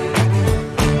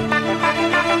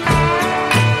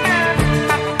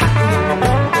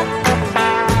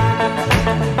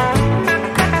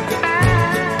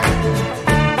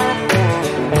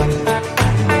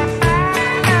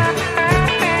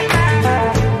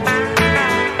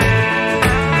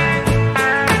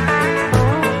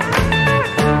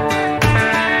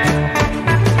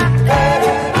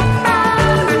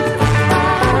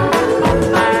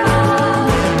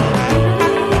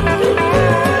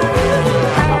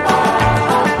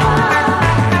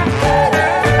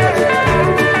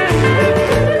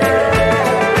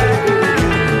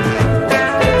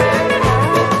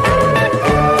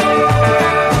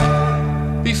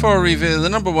 Before I reveal the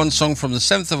number 1 song from the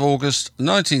 7th of August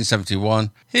 1971,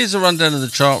 here's a rundown of the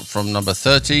chart from number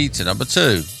 30 to number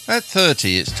 2. At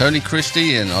 30, it's Tony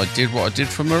Christie and I Did What I Did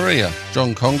for Maria.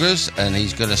 John Congas and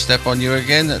He's Gonna Step On You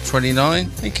Again at 29.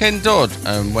 And Ken Dodd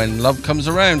and When Love Comes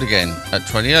Around Again at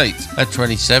 28. At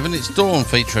 27, it's Dawn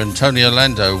featuring Tony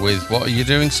Orlando with What Are You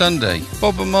Doing Sunday.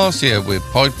 Bob and Marcia with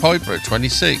Pied Piper at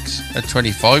 26. At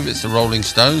 25, it's the Rolling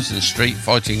Stones and Street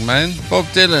Fighting Man. Bob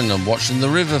Dylan and Watching the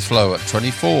River Flow at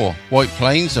 24. White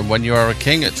Plains and When You Are a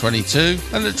King at 22.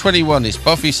 And at 21, it's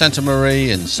Buffy Santa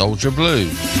Marie and Soldier Blue.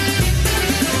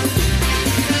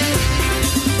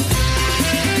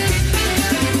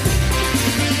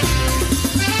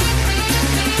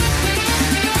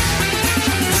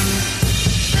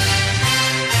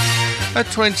 At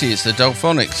 20, it's the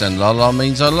Delphonics and La La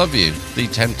Means I Love You. The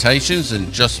Temptations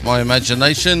and Just My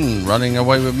Imagination, Running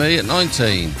Away With Me at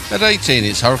 19. At 18,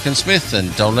 it's Hurricane Smith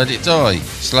and Don't Let It Die.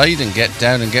 Slade and Get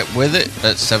Down and Get With It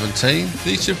at 17.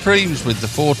 The Supremes with The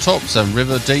Four Tops and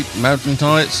River Deep Mountain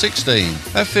High at 16.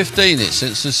 At 15, it's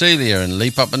St. Cecilia and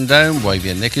Leap Up and Down, Wave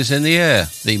Your Knickers in the Air.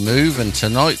 The Move and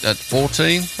Tonight at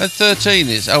 14. At 13,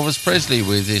 it's Elvis Presley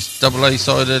with his double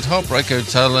A-sided Heartbreak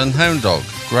Hotel and Hound Dog.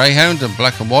 Greyhound and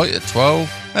Black and White at 12.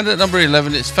 And at number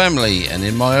 11, it's Family and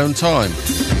In My Own Time.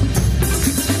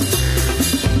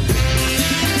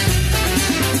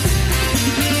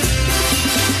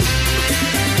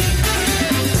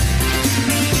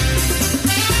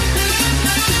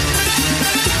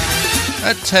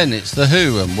 At 10, it's The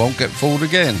Who and Won't Get Fooled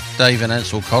Again. Dave and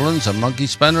Ansel Collins and Monkey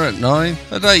Spanner at 9.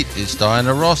 At 8, it's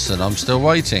Diana Ross and I'm Still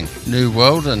Waiting. New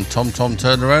World and Tom Tom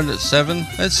Turnaround at 7.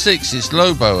 At 6, it's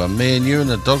Lobo and Me and You and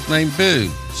a Dog Named Boo.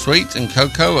 Sweet and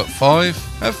Coco at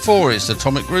 5. At 4, it's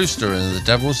Atomic Rooster and The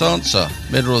Devil's Answer.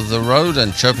 Middle of the Road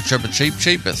and Chirpa Chirpa Cheep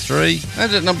Cheep at 3.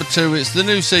 And at number 2, it's The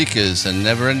New Seekers and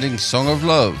Never Ending Song of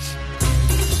Love.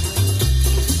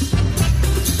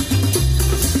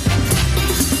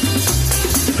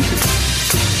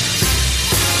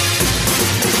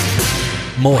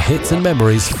 More hits and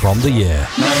memories from the year.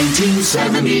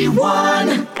 1971.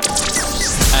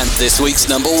 And this week's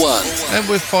number 1. And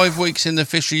with 5 weeks in the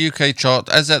official UK chart,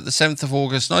 as at the 7th of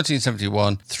August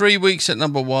 1971, 3 weeks at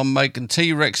number 1, making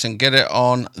T-Rex and Get It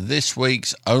On this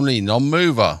week's only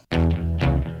non-mover.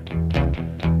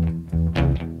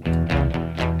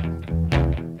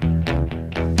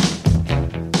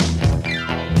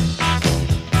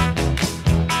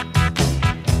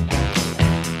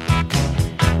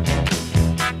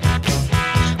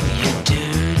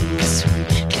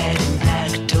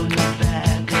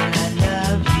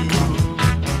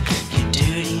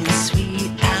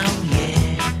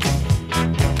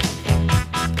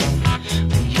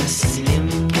 Slim,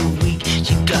 you're weak,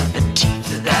 you got the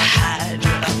teeth of the hound.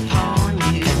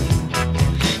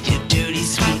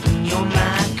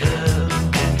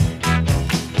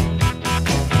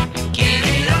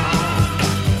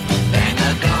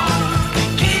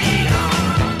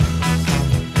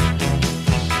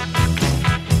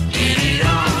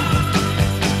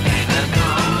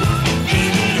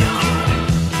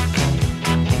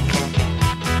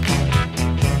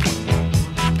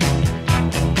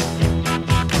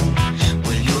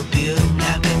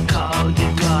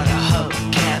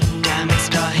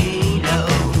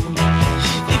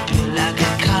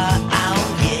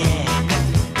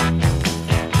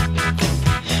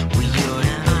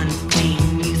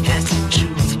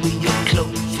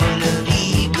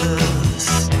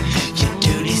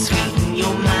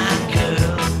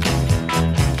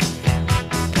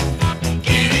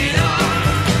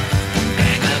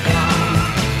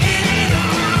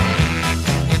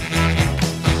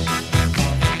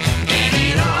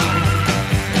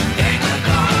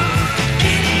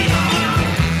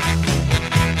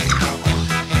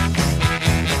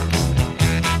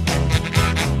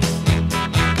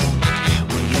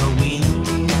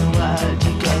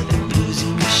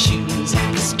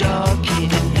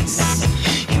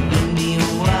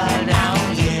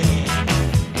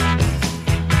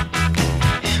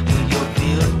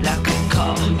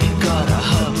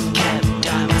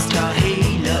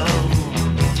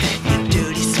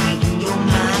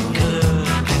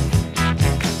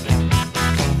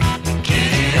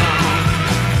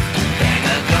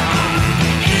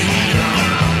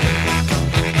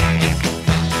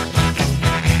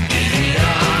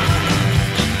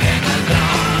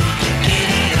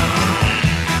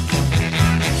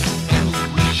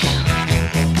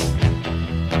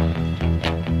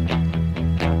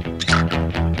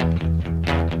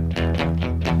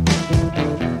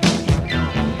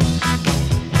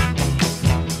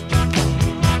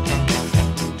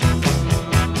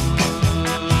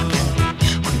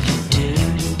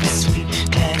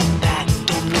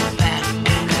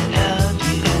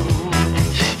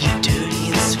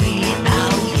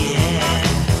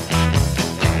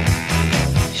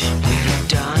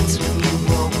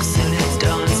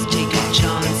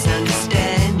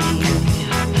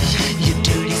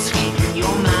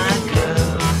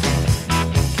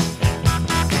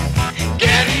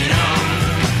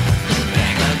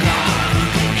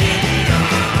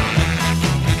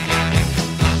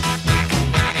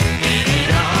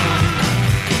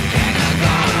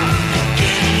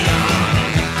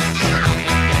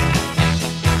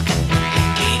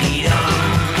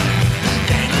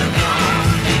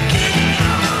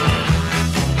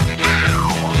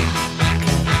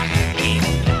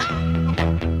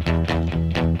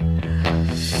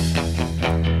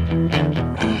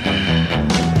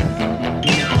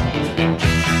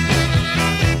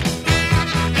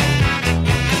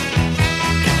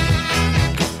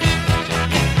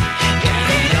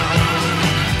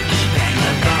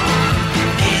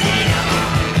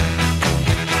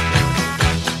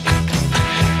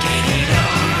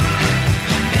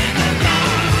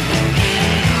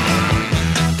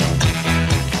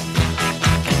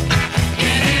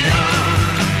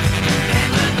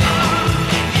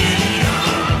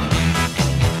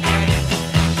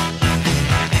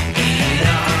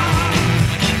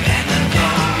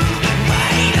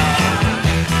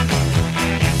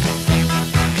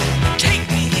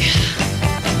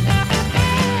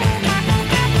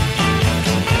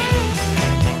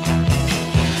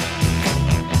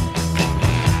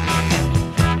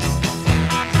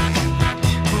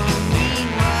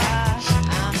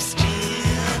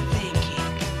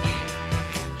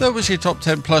 That was your Top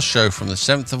 10 Plus show from the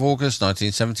 7th of August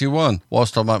 1971.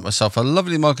 Whilst I make myself a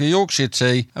lovely mug of Yorkshire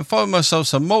tea and find myself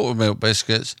some malted milk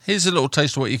biscuits, here's a little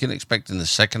taste of what you can expect in the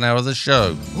second hour of the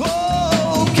show.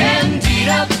 Whoa,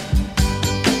 Candida,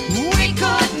 we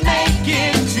could make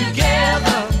it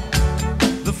together.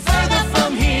 The further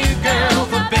from here, girl,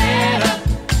 the better.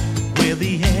 Where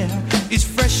the air is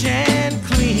fresh and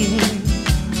clean.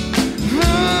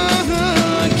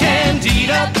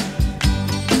 Candida,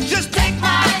 just take my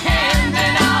hand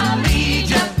and I'll lead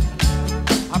you.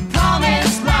 I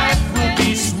promise life will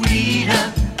be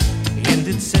sweeter, and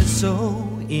it says so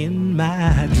in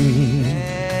my dream.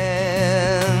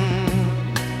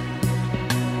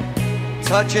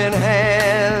 Touching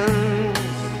hands,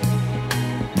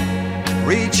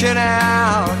 reaching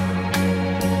out,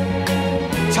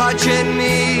 touching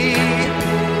me,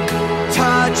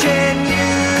 touching you.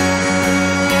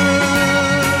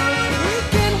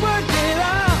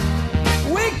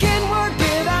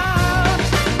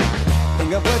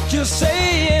 What you're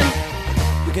saying,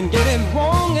 we can get it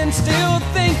wrong and still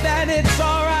think that it's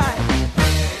alright.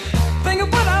 Think of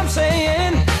what I'm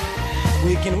saying,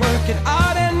 we can work it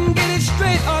out and get it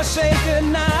straight or say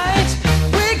goodnight.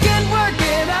 We can work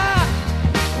it out,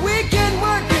 we can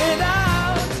work it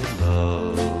out.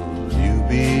 Love you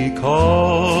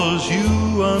because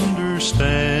you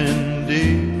understand,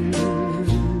 dear,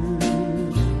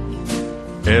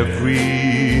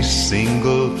 every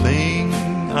single thing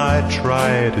I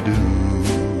try to do.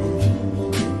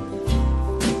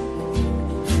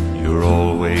 You're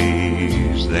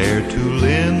always there to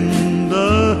lend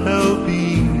a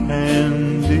helping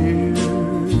hand, dear.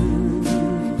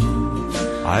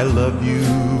 I love you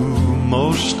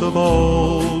most of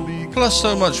all. Plus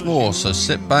so much more, so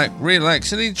sit back,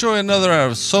 relax and enjoy another hour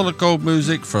of solid gold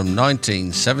music from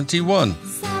 1971.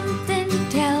 Something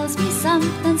tells me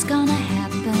something's gonna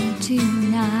happen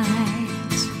tonight.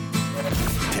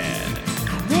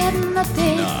 Read in the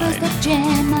papers that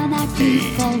Gemini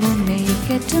people will make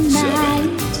it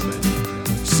tonight.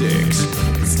 6.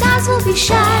 Stars will be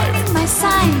shining, my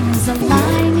signs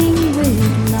aligning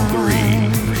with love.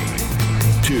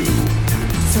 2.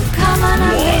 So come on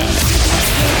away.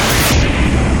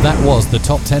 That was the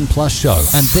Top 10 Plus show,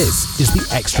 and this is the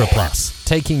Extra Plus,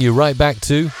 taking you right back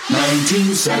to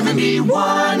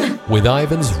 1971 with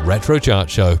Ivan's Retro Chart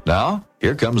Show. Now,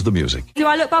 here comes the music. Do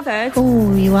I look bothered?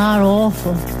 Oh, you are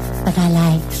awful, but I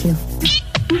like you.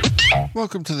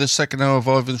 Welcome to the second hour of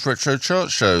Ivan's Retro Chart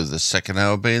Show, the second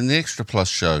hour being the Extra Plus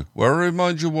show, where I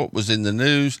remind you what was in the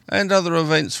news and other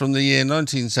events from the year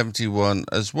 1971,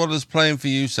 as well as playing for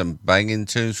you some banging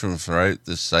tunes from throughout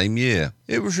the same year.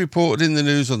 It was reported in the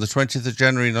news on the 20th of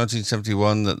January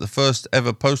 1971 that the first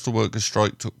ever postal workers'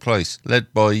 strike took place,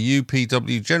 led by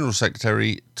UPW General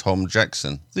Secretary Tom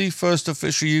Jackson. The first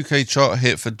official UK chart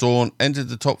hit for Dawn entered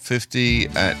the top 50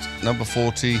 at number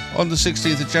 40 on the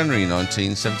 16th of January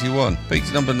 1971. Peaked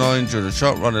at number 9 during a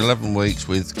chart run 11 weeks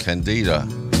with Candida.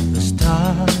 The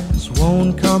stars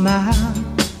won't come out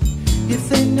if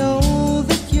they know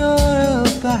that you're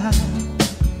about,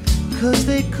 'cause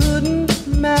they couldn't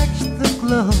match the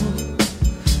glow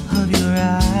of your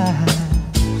eyes.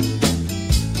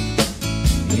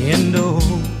 And oh,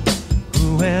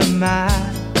 who am I?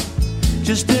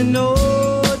 Just an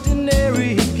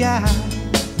ordinary guy,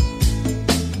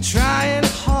 trying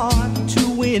hard to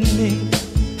win me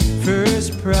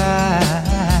first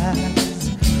prize.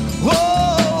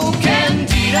 Oh,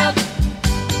 Candida,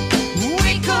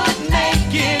 we could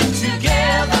make it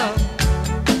together.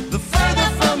 The further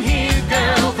from here,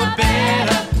 girl, the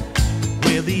better.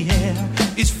 Where the air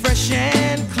is fresh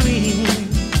and clean.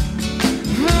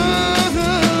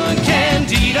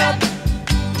 Candida,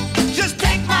 just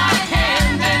take my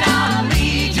hand and I'll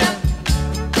lead you.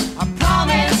 I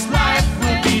promise life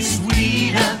will be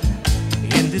sweeter,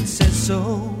 and it says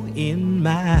so in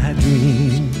my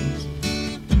dreams.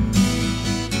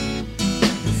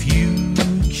 The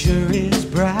future is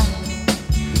bright.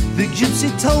 The gypsy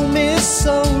told me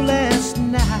so last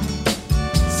night.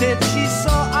 Said she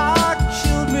saw our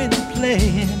children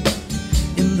playing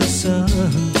in the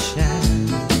sunshine,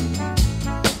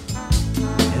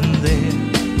 and there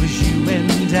was you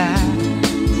and I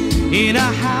in a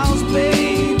house,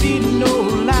 baby, no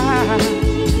lie.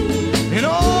 And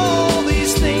all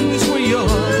these things were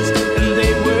yours and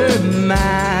they were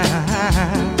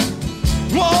mine.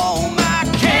 Whoa, my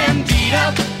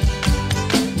Candida,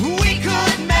 we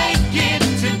could make it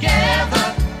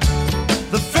together.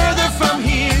 The further from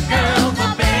here, girl,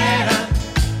 the better.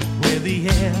 Where the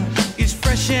air is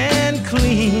fresh and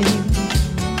clean.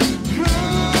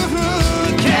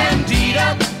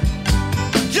 Candida,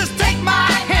 just take my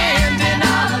hand and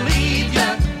I'll lead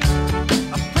you.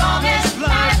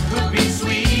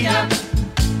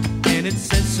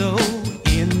 started so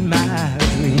in my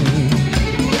dream.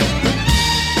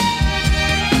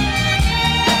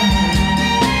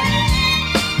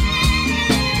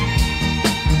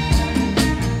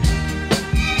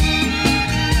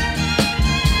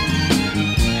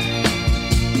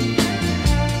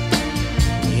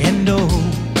 And oh,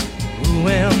 who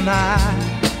am I?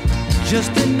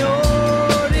 Just an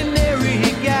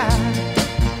ordinary guy.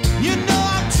 You know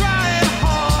I'm trying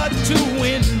hard to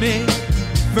win me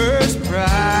first prize.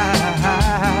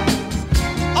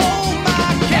 Oh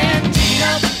my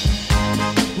Candida,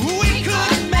 we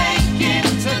could make it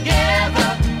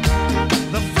together.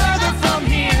 The further from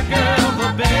here, girl,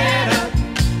 the better.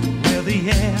 Where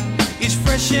the air is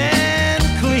fresh and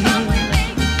clean.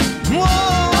 Whoa.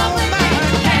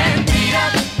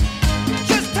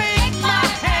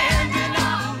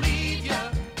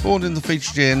 Born in the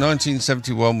featured year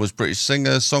 1971 was British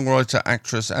singer, songwriter,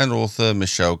 actress and author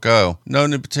Michelle Gale,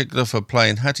 known in particular for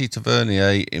playing Hattie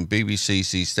Tavernier in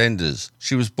BBC's EastEnders.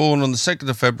 She was born on the 2nd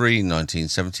of February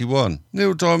 1971.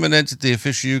 Neil Diamond entered the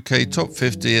official UK Top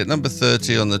 50 at number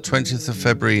 30 on the 20th of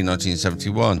February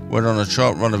 1971, went on a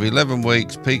chart run of 11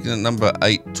 weeks, peaking at number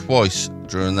 8 twice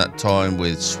during that time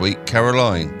with Sweet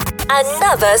Caroline.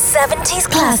 Another 70s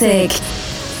classic.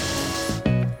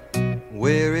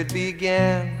 Where it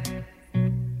began,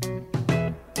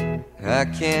 I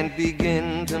can't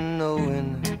begin to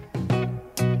knowing,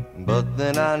 but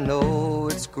then I know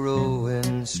it's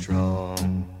growing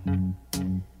strong.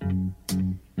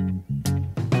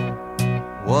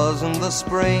 Wasn't the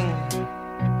spring,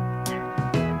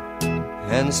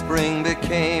 and spring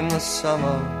became the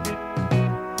summer.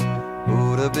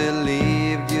 Who'd have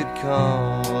believed you'd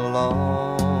come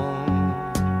along?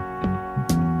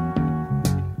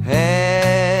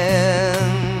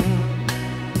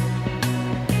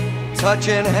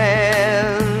 Touching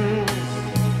hands,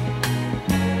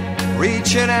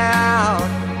 reaching out,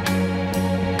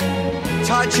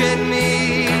 touching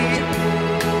me,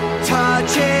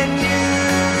 touching you.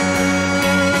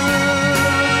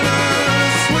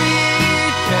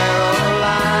 Sweet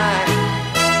Caroline,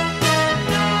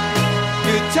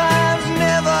 good times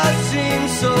never seem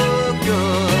so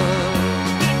good.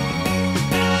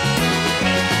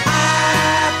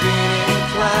 I've been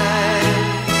inclined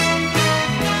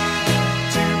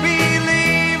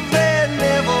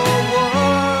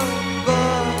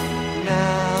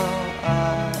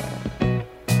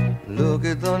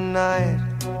the night,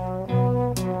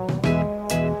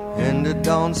 and it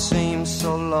don't seem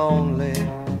so lonely.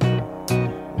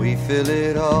 We fill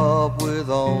it up with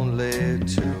only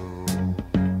two.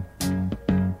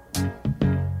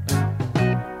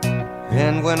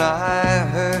 And when I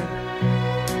hurt,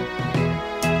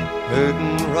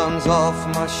 hurting runs off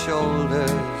my shoulders.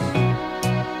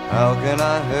 How can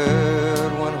I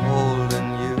hurt when holding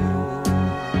you?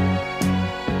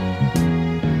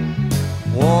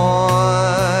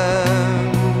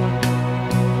 Warm,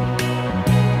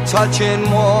 touching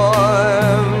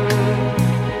warm,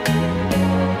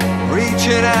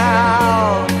 reaching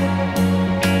out,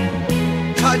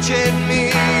 touching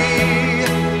me,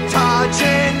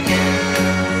 touching you.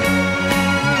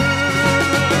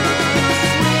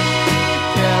 Sweet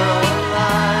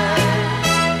Caroline,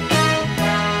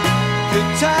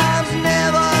 good times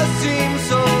never seem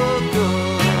so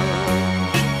good.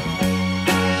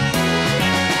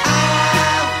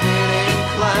 I've been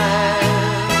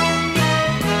inclined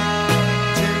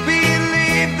to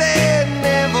believe they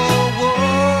never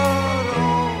would.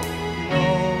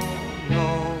 Oh, no,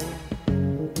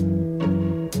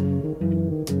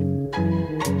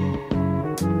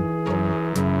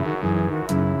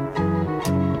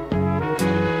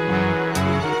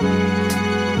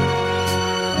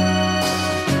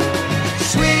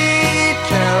 Sweet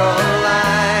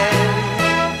Caroline,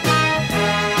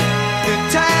 good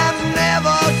times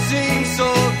never seem so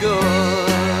good.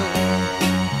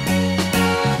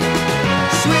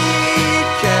 Sweet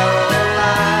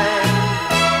Caroline,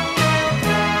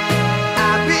 I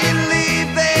believe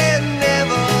they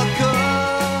never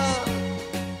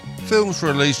could. Films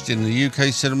released in the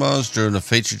UK cinemas during the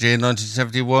featured year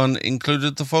 1971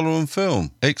 included the following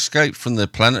film: Escape from the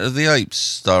Planet of the Apes,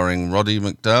 starring Roddy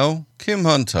McDowall, Kim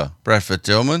Hunter, Bradford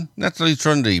Tillman, Natalie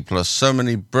Trundy, plus so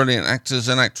many brilliant actors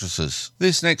and actresses.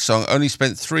 This next song only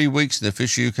spent 3 weeks in the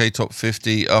official UK Top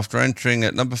 50 after entering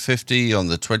at number 50 on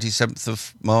the 27th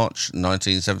of March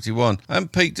 1971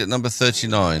 and peaked at number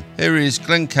 39. Here is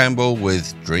Glenn Campbell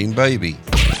with Dream Baby.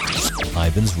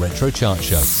 Ivan's Retro Chart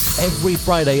Show, every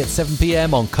Friday at 7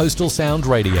 p.m. on Coastal Sound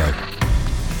Radio.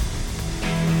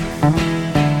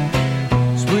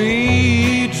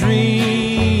 Sweet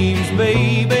dreams,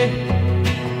 baby.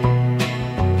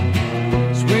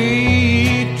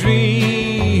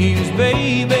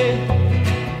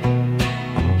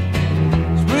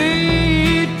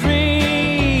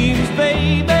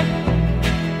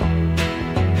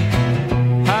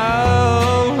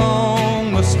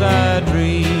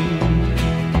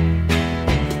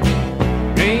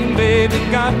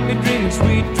 got me dreaming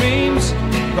sweet dreams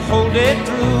the whole day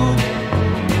through.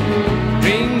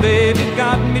 Dream baby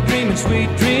got me dreaming sweet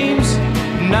dreams,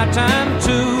 nighttime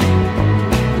too.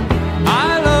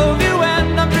 I love you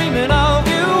and I'm dreaming of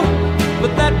you,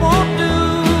 but that won't do.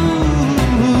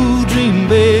 Dream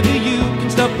baby, you can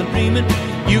stop the dreaming,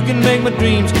 you can make my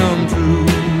dreams come true.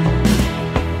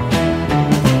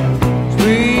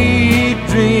 Sweet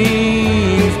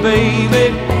dreams, baby.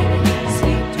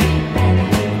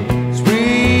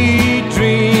 Sweet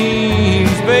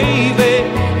dreams, baby.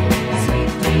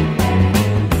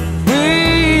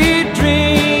 Sweet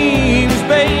dreams,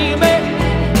 baby.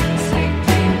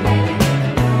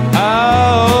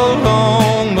 How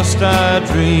long must I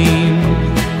dream?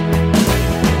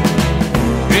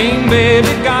 Dream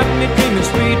baby got me dreaming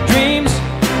sweet dreams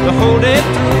the whole day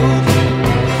through.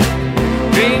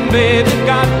 Dream baby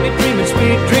got me dreaming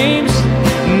sweet dreams,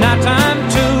 nighttime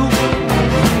too.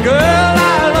 Girl,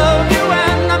 I love you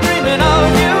and I'm dreaming of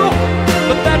you,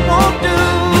 but that won't do.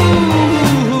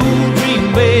 Dream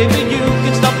baby, you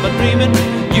can stop my dreaming,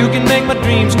 you can make my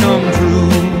dreams come true.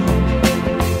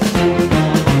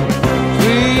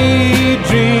 Sweet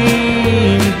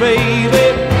dreams, baby.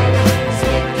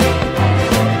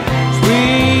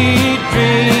 Sweet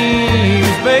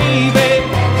dreams, baby.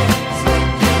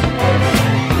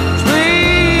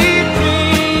 Sweet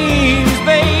dreams,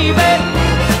 baby.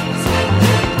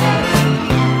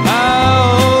 How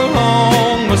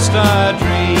long must I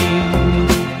dream?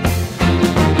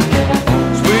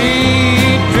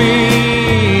 Sweet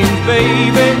dreams,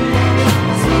 baby.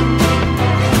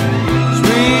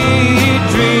 Sweet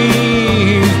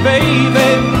dreams, baby.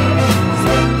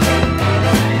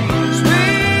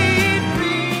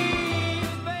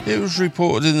 It was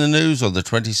reported in the news on the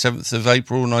 27th of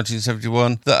April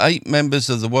 1971 that 8 members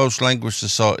of the Welsh Language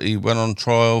Society went on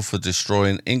trial for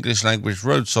destroying English language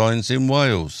road signs in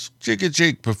Wales. Jig a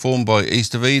Jig, performed by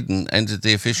East of Eden, entered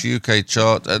the official UK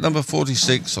chart at number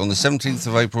 46 on the 17th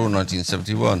of April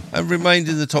 1971 and remained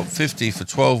in the top 50 for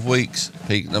 12 weeks,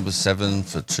 peaked number 7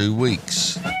 for 2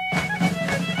 weeks.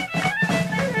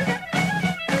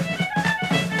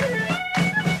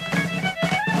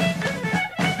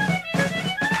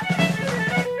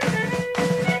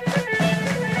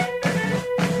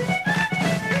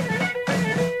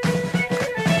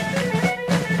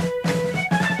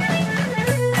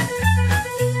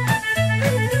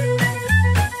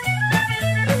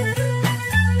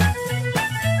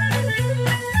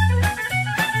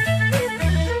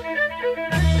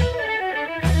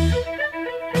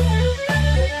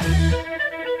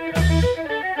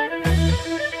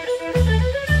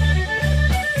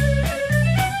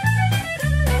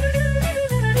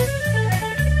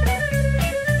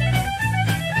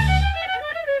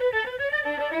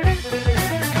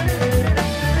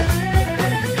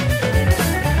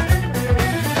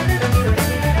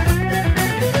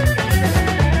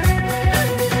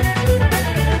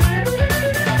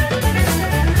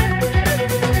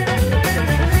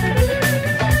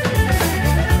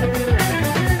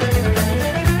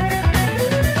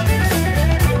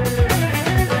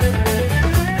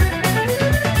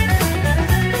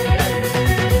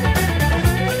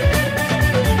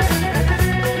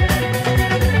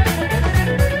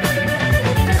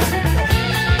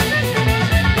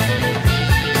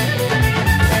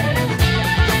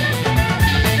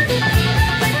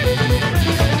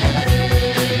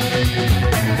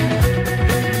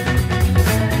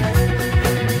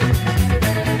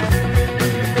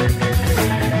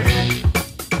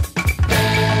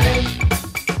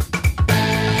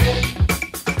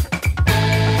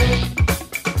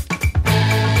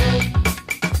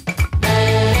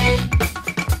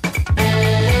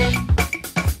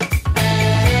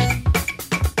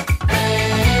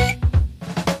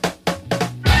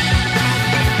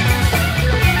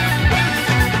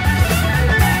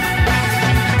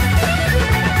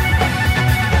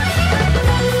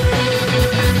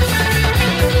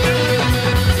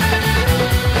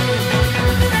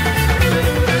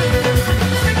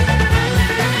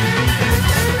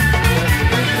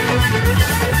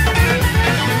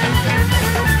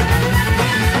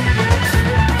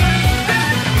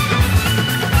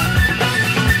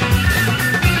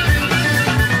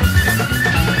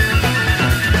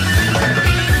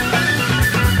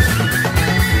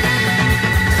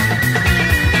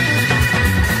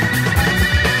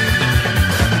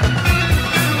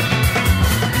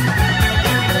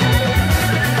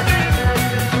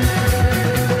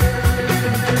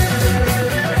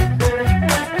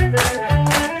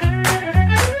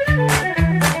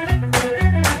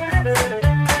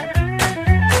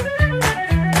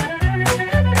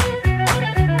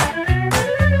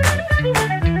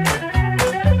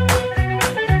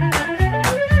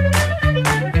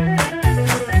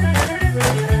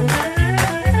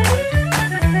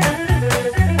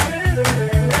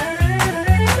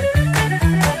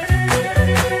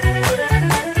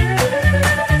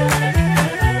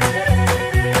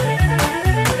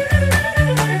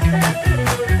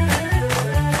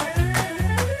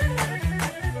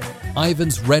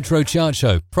 Ivan's Retro Chart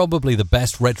Show, probably the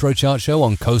best retro chart show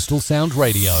on Coastal Sound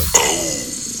Radio.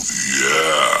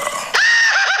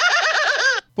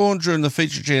 Born during the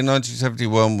feature year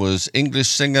 1971, was English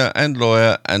singer and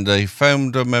lawyer and a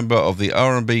founder member of the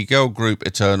R&B girl group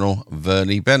Eternal,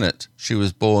 Vernie Bennett. She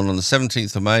was born on the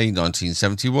 17th of May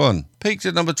 1971. Peaked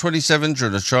at number 27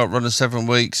 during a chart run of 7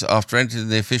 weeks after entering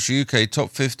the official UK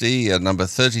Top 50 at number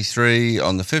 33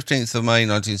 on the 15th of May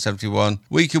 1971.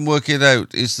 We Can Work It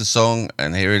Out is the song,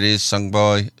 and here it is sung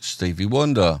by Stevie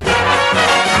Wonder.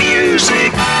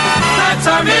 Music, that's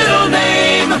our middle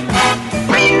name.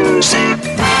 Music.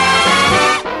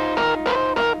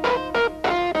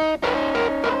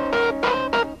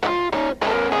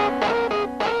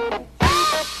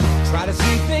 Try to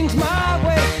see things my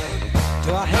way.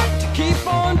 Do I have to keep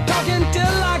on talking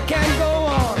till I can't go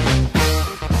on?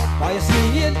 While you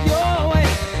see it your way,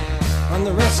 on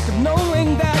the risk of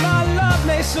knowing that our love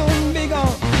may soon be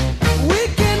gone. We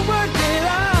can work it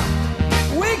out.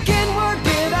 We can work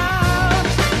it out.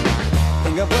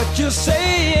 Think of what you're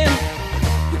saying.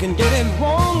 You can get it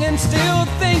wrong and still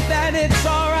think that it's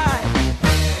alright.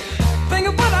 Think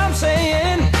of what I'm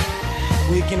saying.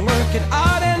 We can work it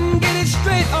out and get it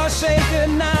straight or say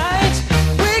goodnight.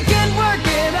 We can work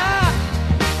it out.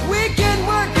 We can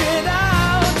work it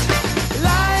out.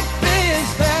 Life is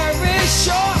very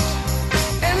short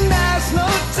and there's no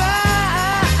time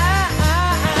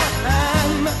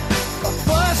for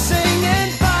fussing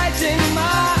and fighting,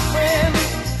 my friend.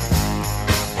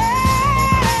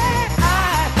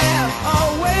 I have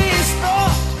always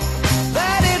thought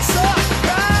that it's a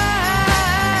crime.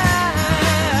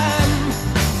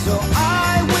 So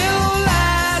I will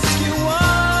ask you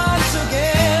once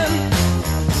again.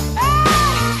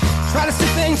 Try to see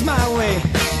things my way.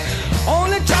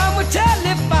 Only time will tell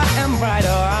if I am right or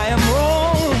I am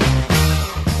wrong.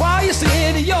 While you see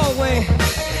it your way,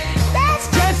 there's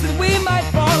a chance that we might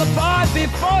fall apart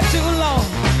before too long.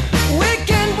 We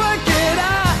can work it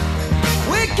out.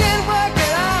 We can work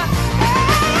it out.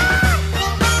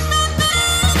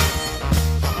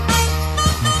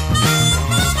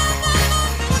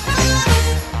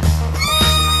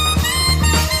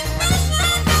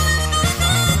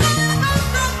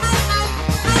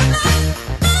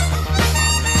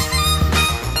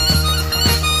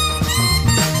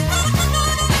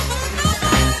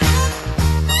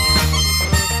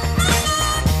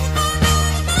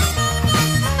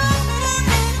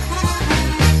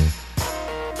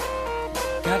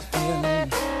 Got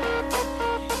feeling,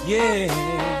 yeah. Hey.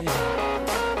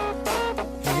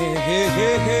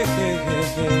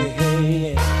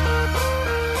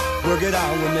 Work it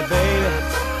out with me, baby.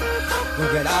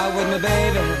 Work it out with me,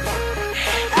 baby.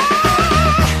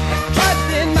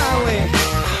 Trapped in my way.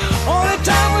 Only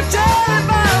time will tell if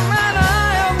I'm right or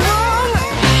I am wrong.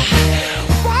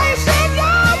 Why you say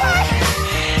no way?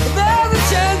 There's a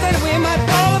chance that we might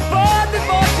fall apart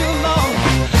before too long.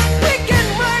 We can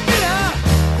work it out.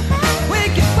 We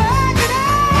can work it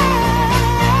out.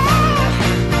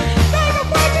 Think of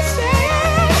what you're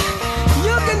saying.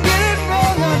 You can get it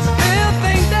wrong and still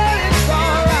think that it's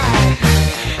alright.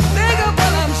 Think of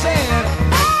what I'm saying.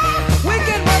 We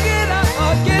can work it out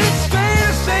or get it straight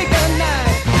or say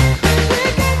goodnight. We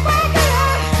can work it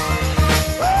out.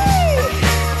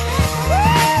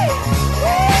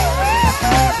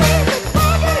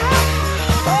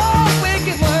 We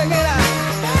can work it out.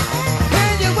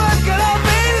 Can you work it out,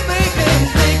 baby, baby?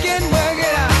 We can work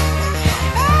it out.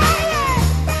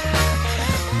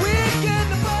 We can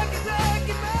work it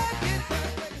out.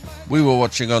 We were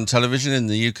watching on television in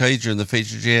the UK during the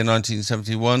feature year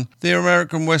 1971 the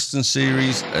American Western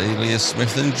series Alias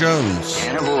Smith and Jones.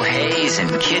 Hannibal Hayes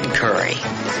and Kid Curry,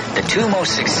 the two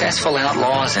most successful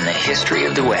outlaws in the history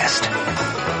of the West.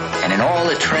 And in all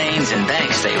the trains and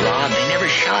banks they robbed, they never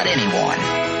shot anyone.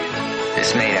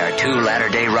 This made our two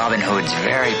latter-day Robin Hoods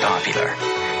very popular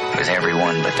with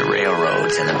everyone but the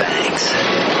railroads and the banks.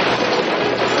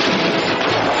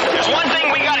 There's one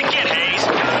thing we gotta get, Hayes.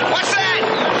 What's that?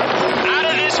 Out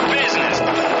of this business.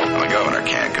 The governor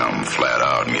can't come flat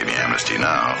out and give you amnesty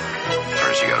now.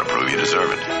 First, you gotta prove you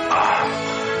deserve it.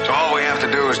 So all we have to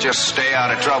do is just stay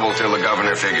out of trouble till the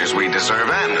governor figures we deserve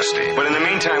amnesty. But in the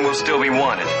meantime, we'll still be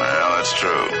wanted. Well, that's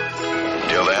true.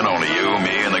 Till then, only you,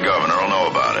 me, and the governor will know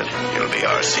about it. It'll be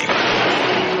our secret.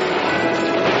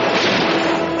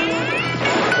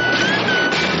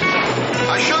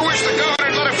 I sure wish the governor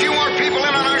would let a few more people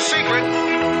in on our secret.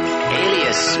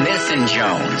 Alias Smith and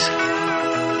Jones,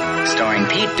 starring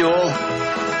Pete Duell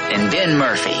and Ben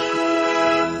Murphy.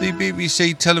 The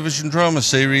BBC television drama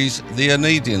series The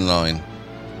Anedian Line.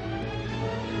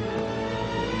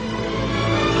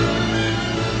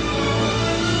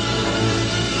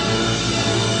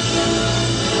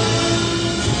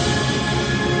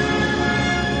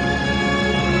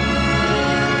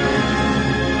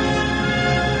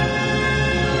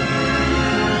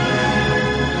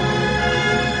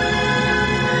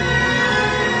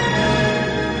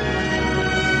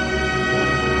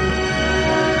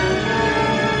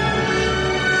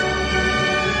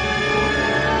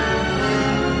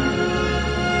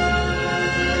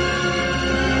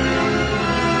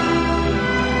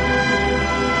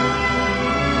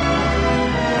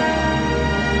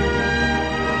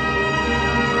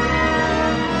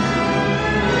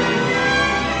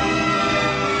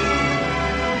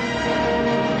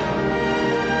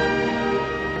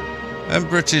 and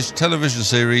British television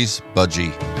series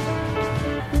Budgie.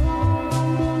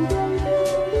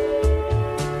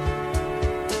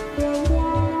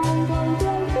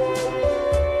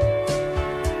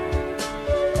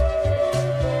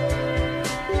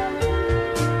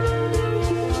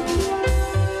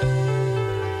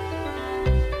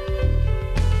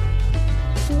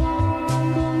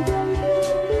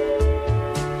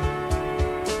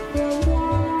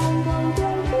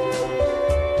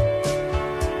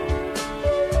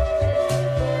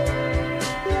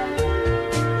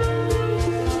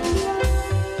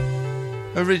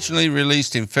 Originally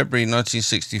released in February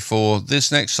 1964,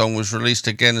 this next song was released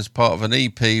again as part of an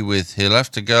EP with He'll Have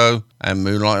to Go and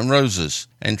Moonlight and Roses,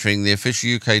 entering the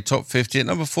official UK Top 50 at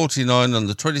number 49 on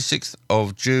the 26th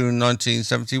of June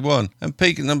 1971 and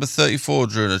peaked at number 34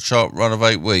 during a chart run of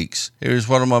 8 weeks. Here is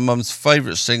one of my mum's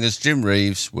favourite singers, Jim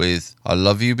Reeves, with I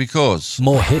Love You Because.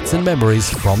 More hits and memories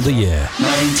from the year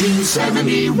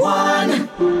 1971.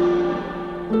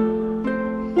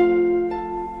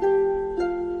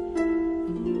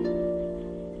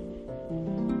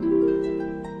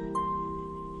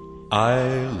 I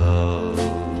love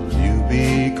you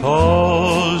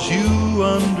because you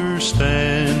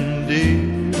understand,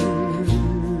 dear,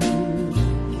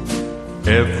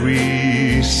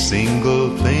 every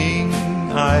single thing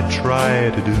I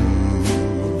try to do.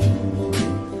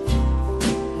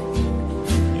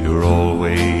 You're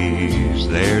always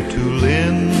there to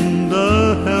lend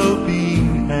a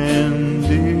helping hand,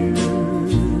 dear.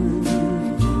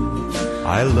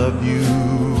 I love you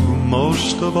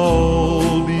most of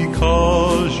all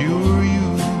because you're you.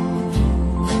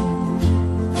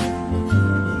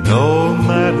 No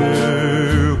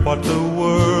matter what the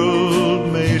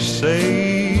world may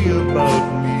say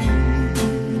about me,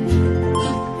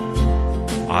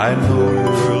 I know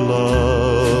your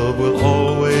love will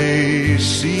always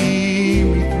see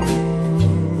me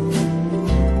through.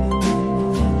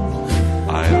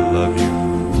 I love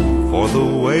you for the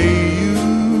way you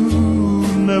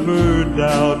never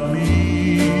doubt me.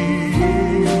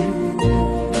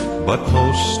 But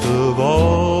most of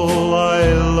all, I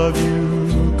love you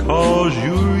 'cause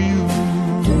you're you.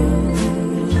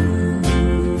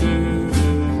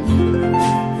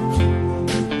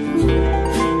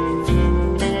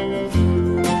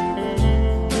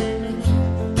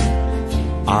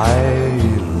 I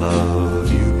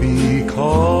love you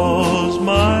because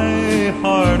my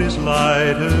heart is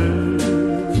lighter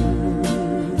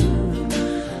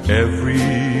every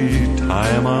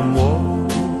time I'm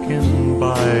walking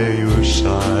by your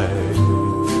side.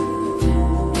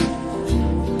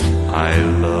 I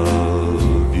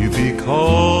love you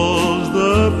because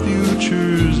the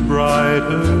future's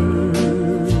brighter.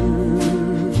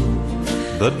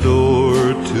 The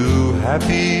door to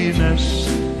happiness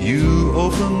you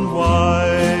open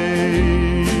wide.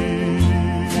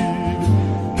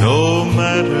 No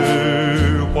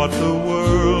matter what the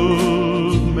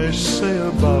world may say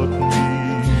about me,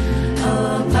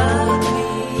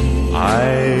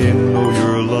 I know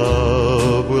your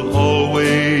love will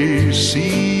always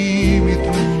see me through.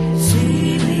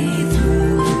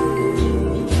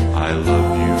 I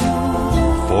love you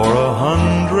for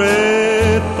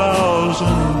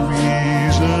 100,000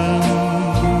 reasons,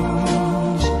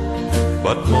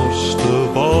 but most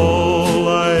of all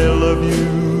I love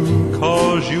you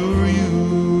 'cause you're you.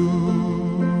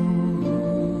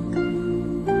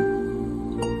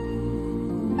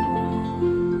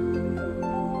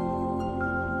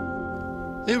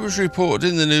 It was reported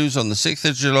in the news on the 6th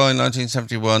of July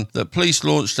 1971 that police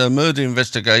launched a murder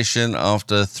investigation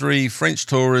after 3 French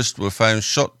tourists were found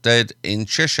shot dead in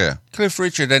Cheshire. Cliff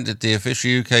Richard entered the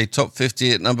official UK Top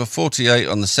 50 at number 48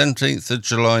 on the 17th of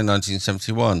July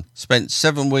 1971. Spent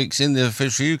 7 weeks in the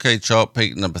official UK chart,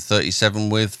 peaked number 37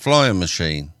 with Flying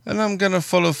Machine. And I'm going to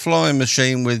follow Flying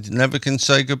Machine with Never Can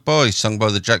Say Goodbye, sung by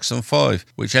the Jackson 5,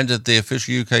 which entered the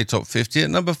official UK Top 50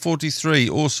 at number 43,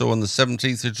 also on the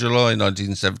 17th of July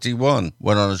 1971.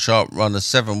 Went on a chart run of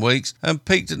 7 weeks and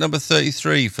peaked at number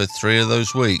 33 for 3 of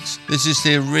those weeks. This is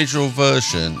the original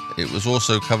version. It was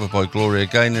also covered by Gloria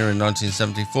Gaynor in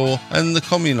 1974 and the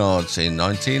Communards in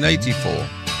 1984.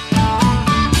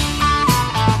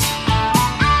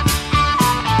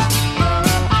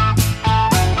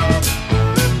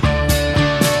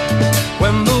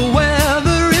 When the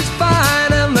weather is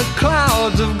fine and the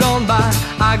clouds have gone by,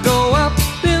 I go up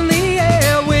in the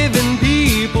air waving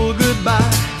people goodbye.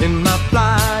 In my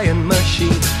flying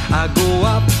machine, I go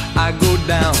up, I go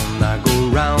down, I go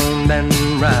round and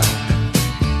round.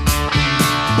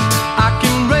 I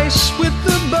can race with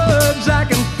the birds, I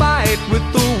can fight with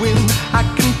the wind, I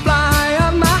can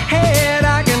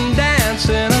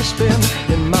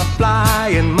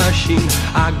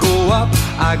I go up,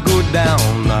 I go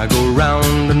down, I go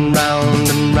round and round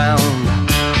and round.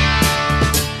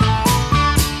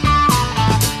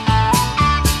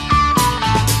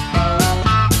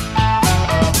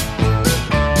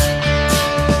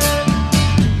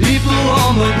 People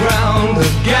on the ground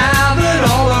have gathered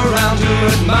all around to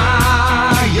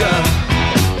admire.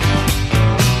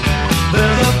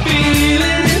 There's a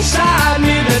feeling inside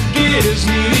me that gives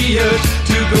me the urge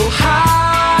to go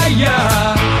higher.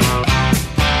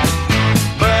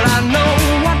 But I know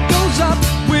what goes up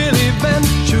will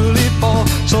eventually fall,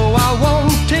 so I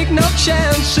won't take no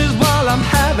chances while I'm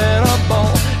having a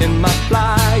ball. In my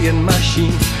flying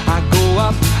machine, I go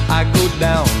up, I go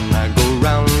down, I go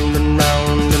round and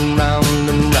round and round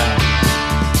and round.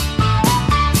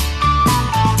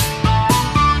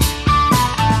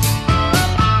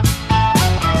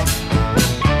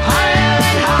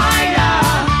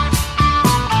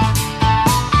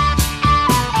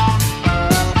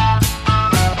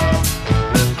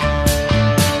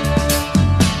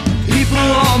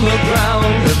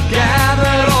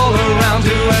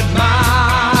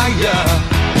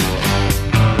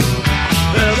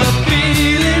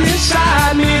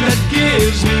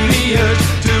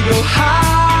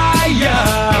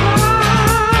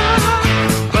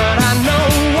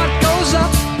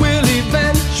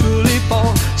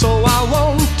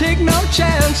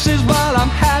 Chances while I'm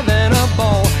having a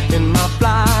ball in my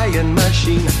flying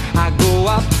machine. I go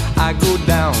up, I go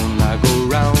down, I go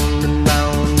round and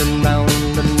round and round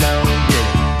and round, yeah.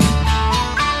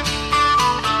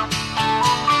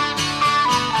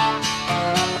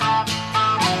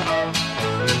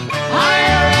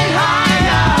 Higher and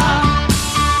higher.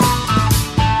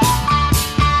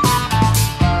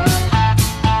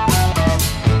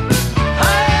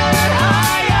 Higher and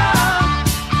higher.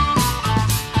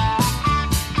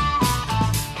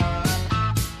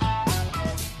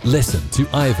 Listen to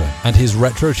Ivan and his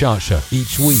Retro Chart Show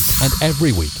each week, and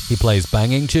every week he plays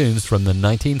banging tunes from the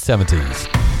 1970s.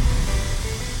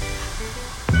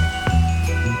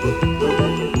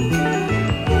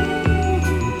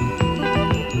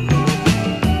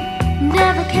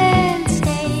 Never can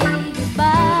say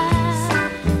goodbye.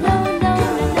 No, no,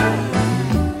 no,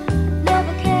 no.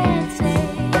 Never can say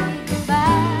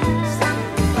goodbye.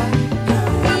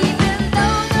 Even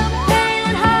though the pain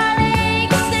and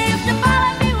heartache seems to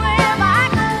follow me wherever I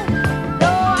go.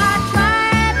 Though I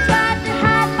tried to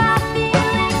hide my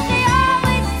feelings, they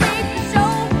always seem to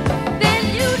show. Then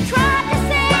you tried to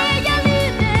say you're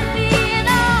leaving me, and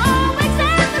I always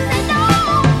have to say no.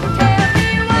 Tell me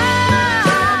why.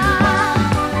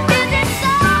 Is it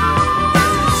so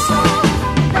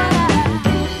that I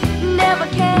never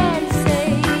can say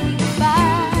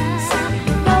goodbye?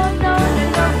 No, no, no,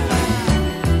 no.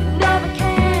 Never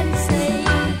can say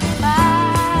goodbye.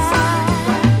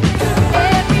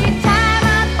 Every time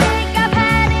I think I've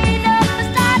had enough, I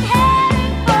start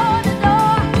heading for the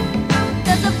door.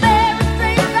 There's a very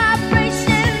strange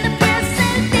vibration that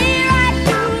pierces me right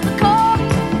through the core.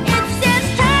 It says,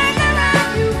 turn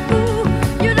around, you fool.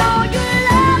 You know you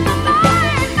love me more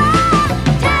and more.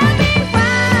 Tell me why.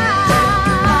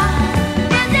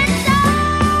 Is it so?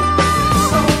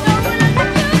 Don't wanna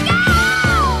let you go.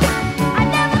 I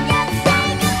never can say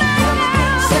goodbye,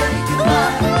 girl.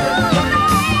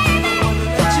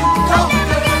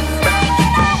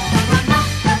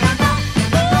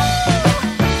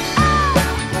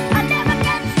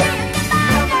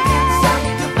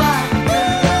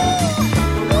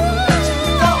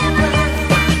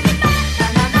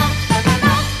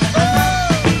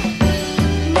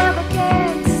 Never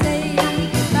can say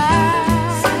goodbye.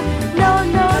 No,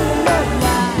 no, no,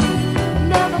 no, I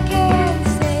never can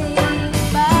say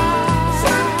goodbye.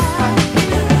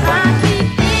 I keep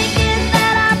thinking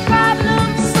that our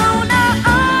problems sooner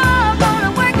are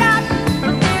gonna work out,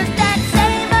 but there's that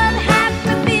same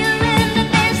unhappy feeling, and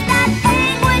there's that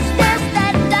anguish, there's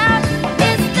that doubt.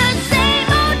 It's the same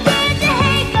old kid you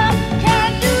hate up,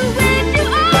 can't do when you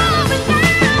over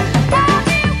down. Tell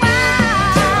me why.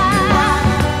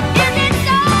 Is it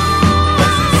so?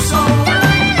 Don't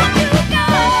wanna let you go.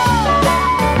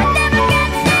 I never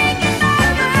can say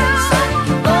goodbye, girl.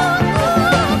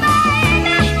 Ooh,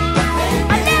 baby.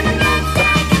 I never can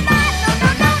say goodbye. No,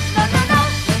 no, no, no, no, no.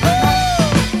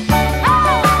 Ooh,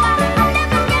 oh, I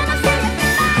never gonna say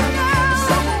goodbye, girl.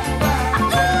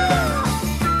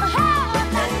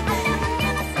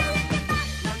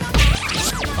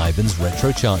 Ivan's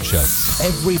Retro Chart Show,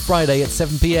 every Friday at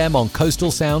 7 p.m. on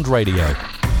Coastal Sound Radio.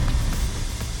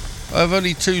 I have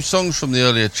only 2 songs from the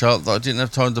earlier chart that I didn't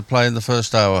have time to play in the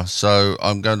first hour, so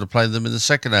I'm going to play them in the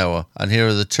second hour. And here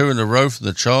are the 2 in a row from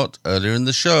the chart earlier in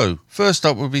the show. First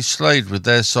up would be Slade with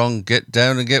their song Get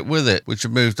Down and Get With It, which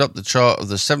had moved up the chart of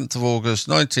the 7th of August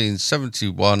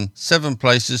 1971, 7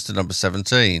 places to number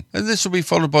 17. And this will be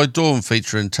followed by Dawn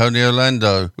featuring Tony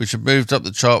Orlando, which had moved up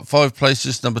the chart 5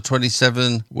 places to number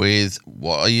 27 with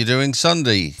What Are You Doing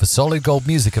Sunday? For solid gold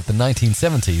music of the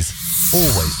 1970s,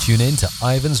 always tune in to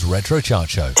Ivan's Retro Chart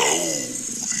Show.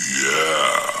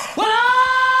 Well,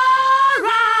 all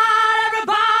right,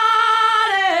 everybody,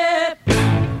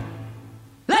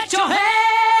 let your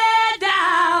head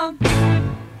down.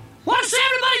 Want to see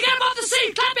everybody get up off the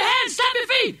seat, clap your hands, stamp your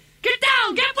feet, get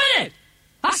down, get with it.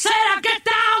 I said I'll get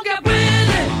down, get with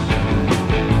it.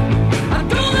 I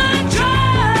do the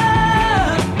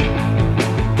job.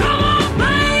 Come on,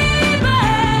 baby,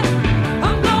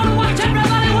 I'm gonna watch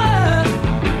everybody work.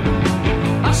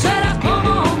 I said, come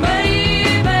on,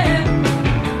 baby,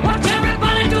 watch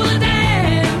everybody do the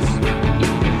dance.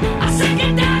 I said,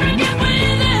 get down and get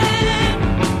with it.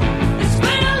 It's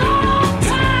been a long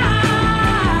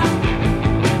time.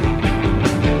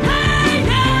 Hey,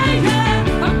 hey, hey,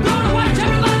 I'm gonna watch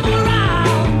everybody move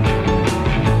around.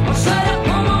 I said,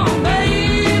 come on,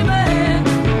 baby,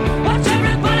 watch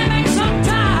everybody make some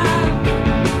time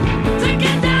to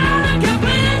get down and get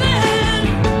with it.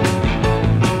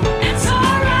 It's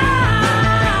alright.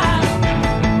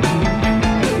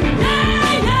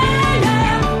 Yeah, yeah,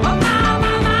 yeah. Oh, my,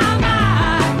 my, my, my.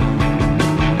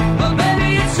 Oh, baby,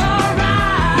 it's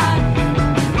alright.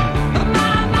 Oh,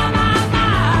 my, my, my, my.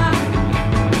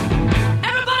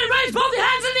 Everybody raise both your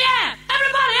hands in the air.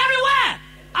 Everybody, everywhere.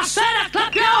 I said I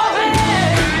clap your hands.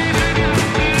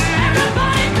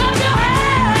 Everybody clap your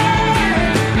hands.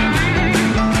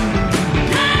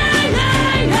 Yeah,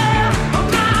 yeah, yeah. Oh,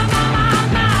 my, my, my,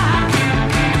 my.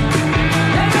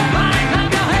 Everybody clap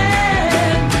your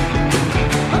hands.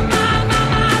 Oh, my, my,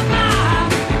 my, my.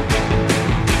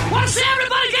 Want to see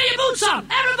everybody get your boots on?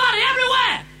 Everybody,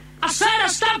 everywhere. I said I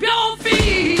stamp your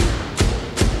feet.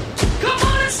 Come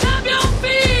on and stamp your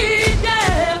feet,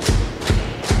 yeah.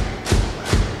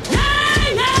 Yeah,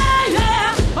 yeah,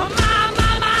 yeah. Oh, my,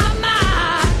 my, my, my.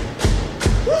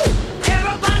 Woo.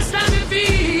 Everybody stamp your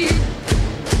feet.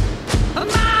 Oh,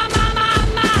 my, my, my,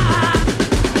 my.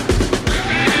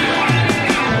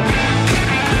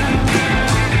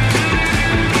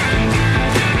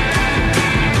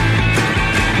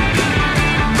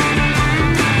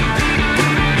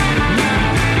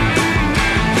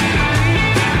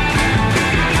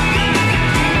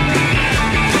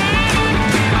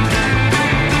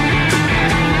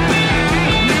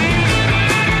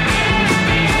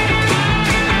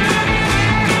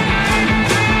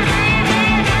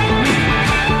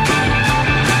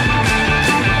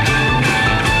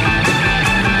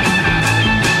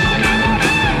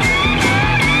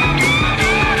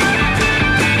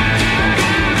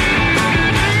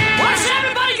 Want to see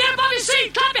everybody get up off your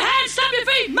seat, clap your hands, stamp your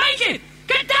feet, make it.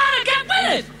 Get down and get with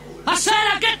it. I said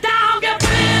I get down, get with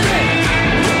it.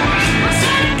 I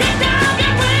said I get down,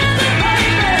 get with it,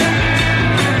 baby.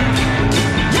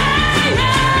 Yeah,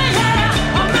 yeah,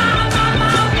 yeah. Oh, my, my,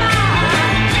 my, my.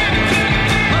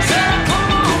 I said,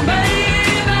 come on,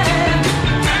 baby.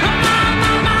 Oh, my,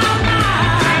 my, my, my.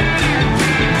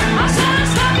 I said,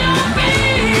 stamp your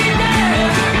feet, yeah.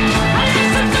 I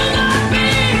listen to the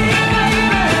beat, baby.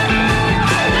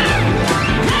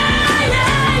 Yeah,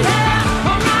 yeah, yeah.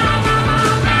 Oh, my, my, my,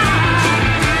 my.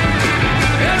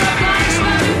 Everybody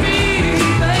stamp your feet,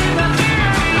 baby.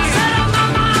 I said, oh, my,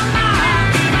 my, my,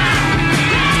 my.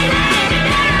 Yeah, yeah, get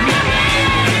down, get with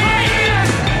it, baby.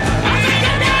 I said,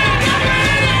 get down, get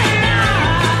with it now.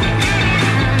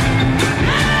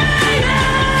 Yeah,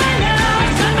 yeah, yeah. I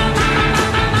said, oh, my, my,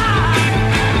 my, my, my.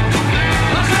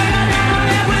 I said, get down,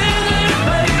 get with it,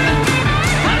 baby.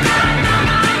 Oh, my, my,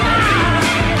 my, my.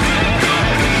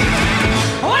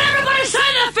 I want everybody to say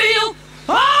they feel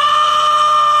alright.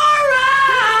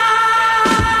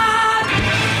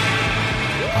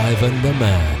 Ivan the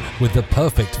Man, with the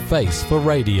perfect face for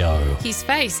radio. His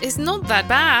face is not that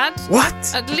bad.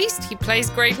 What? At least he plays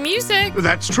great music.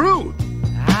 That's true.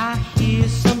 I hear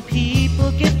some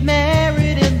people get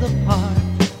married in the park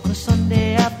on a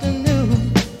Sunday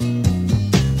afternoon,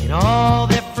 and all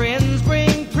their friends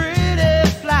bring pretty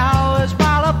flowers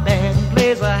while a band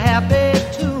plays a happy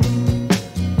tune.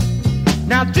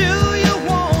 Now, do you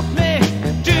want me?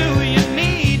 Do you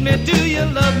need me? Do you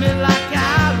love me like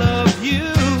I love you?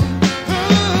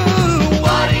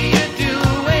 What are you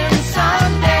doing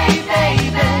Sunday,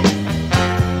 baby?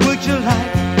 Would you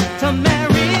like to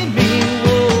marry me?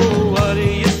 Whoa, what do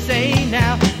you say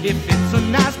now? If it's a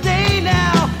nice day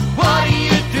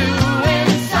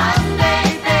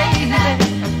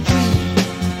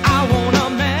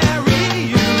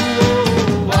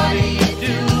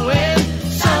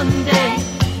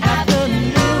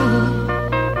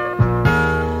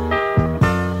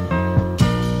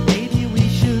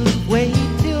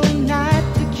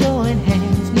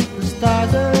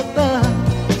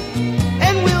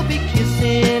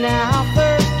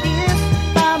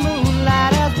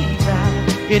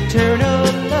eternal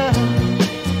love.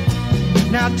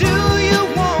 Now do you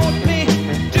want me?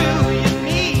 Do you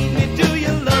need me? Do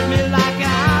you love me like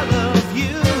I love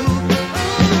you?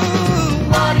 Ooh,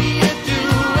 what are you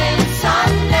doing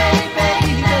Sunday,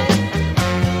 baby?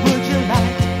 Would you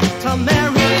like to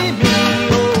marry me?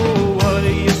 Oh, what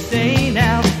do you say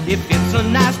now? If it's a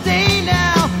nice day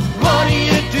now, what are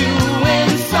you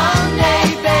doing Sunday,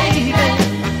 baby?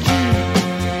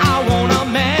 I wanna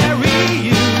marry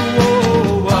you.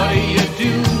 Oh, what are you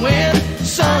doing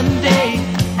Sunday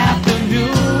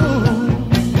afternoon?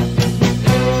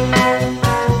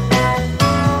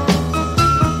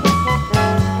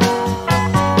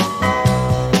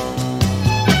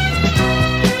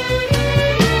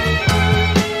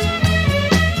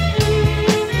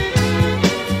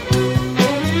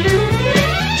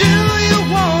 Do you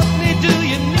want me? Do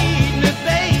you need me,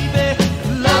 baby?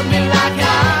 Love me like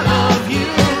I love you.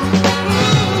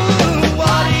 Ooh,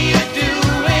 what are you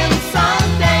doing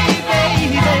Sunday,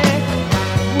 baby?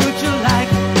 Would you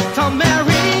like to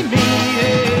marry me?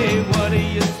 Hey, what do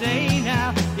you say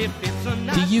now? If it's a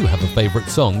Do you have a favourite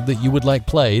song that you would like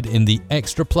played in the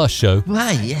Extra Plus show?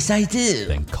 Why, yes I do.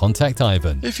 Then contact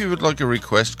Ivan. If you would like a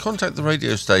request, contact the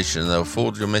radio station and they'll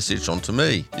forward your message on to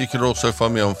me. You can also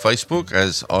find me on Facebook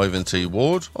as Ivan T.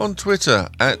 Ward, on Twitter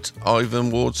at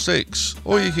IvanWard6,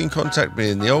 or you can contact me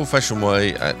in the old-fashioned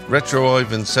way at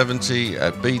RetroIvan70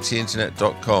 at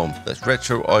btinternet.com. That's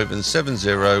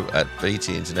RetroIvan70 at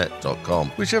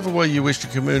btinternet.com. Whichever way you wish to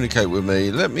communicate with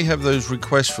me, let me have those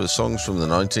requests for songs from the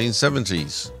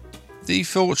 1970s. The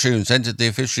Fortunes entered the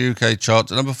official UK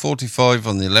chart at number 45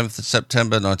 on the 11th of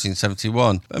September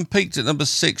 1971 and peaked at number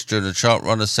 6 during a chart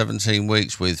run of 17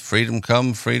 weeks with Freedom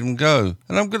Come, Freedom Go.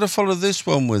 And I'm going to follow this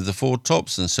one with the Four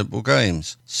Tops and Simple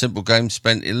Games. Simple Games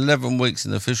spent 11 weeks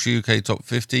in the official UK Top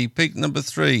 50, peaked number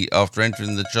 3 after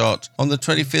entering the chart on the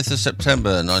 25th of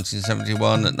September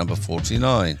 1971 at number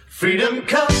 49. Freedom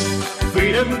come,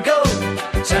 freedom go.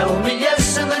 Tell me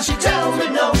yes and then she tells me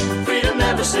no. Freedom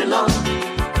never stay long.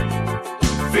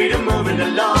 Freedom moving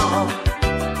along.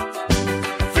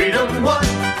 Freedom what?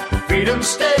 Freedom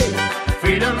stay.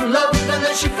 Freedom love and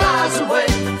then she flies away.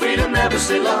 Freedom never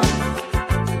stay long.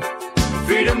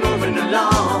 Freedom moving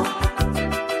along.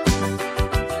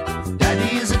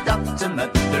 Daddy is a doctor,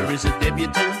 mother is a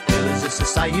debutante, girl is a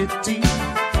society.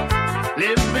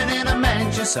 Living in a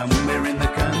mansion somewhere in the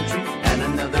country and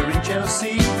another in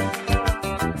Chelsea.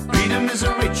 Freedom is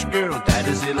a rich girl, dad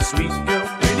is a sweet girl,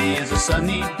 pretty as a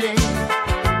sunny day.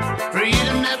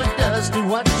 Freedom never does do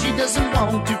what she doesn't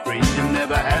want to. Freedom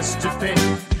never has to pay.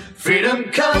 Freedom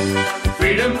come,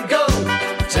 freedom go.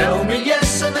 Tell me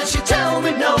yes and then she tell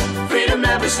me no. Freedom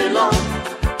never stay long.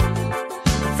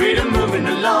 Freedom moving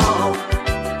along.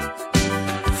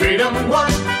 Freedom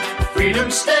what? Freedom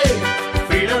stay.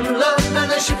 Freedom love and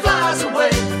then she flies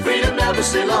away. Freedom never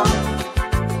stay long.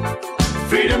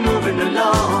 Freedom moving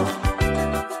along.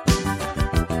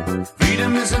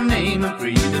 Freedom is a name and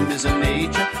freedom is a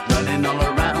nature running all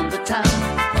around the town.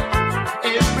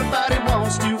 Everybody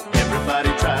wants to, everybody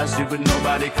tries to, but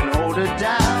nobody can hold it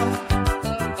down.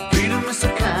 Freedom is so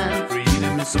kind,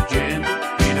 freedom is so gentle,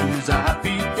 freedom is a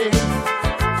happy day.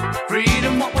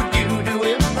 Freedom, what would you do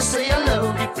if I say I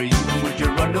love you? Freedom, would you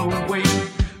run away?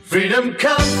 Freedom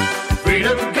come,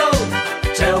 freedom go.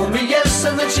 Tell me yes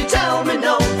and then she tell me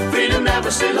no. Freedom never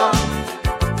stay long.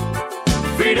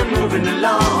 Freedom moving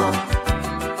along.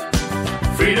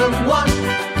 Freedom one,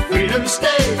 freedom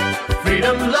stay.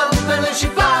 Freedom love and then she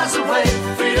flies away.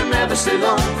 Freedom never stay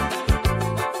long.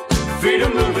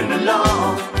 Freedom moving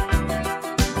along.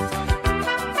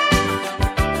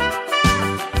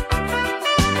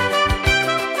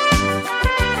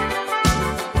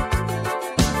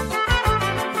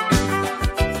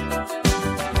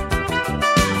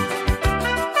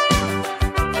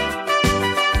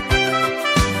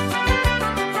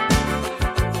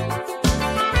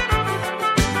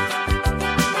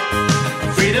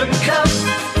 Freedom come,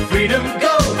 freedom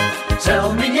go.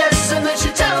 Tell me yes and then she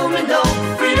tell me no.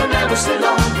 Freedom never stay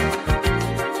long.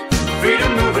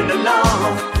 Freedom moving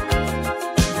along.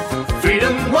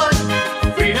 Freedom one,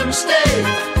 freedom stay.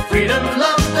 Freedom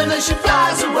love and then she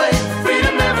flies away.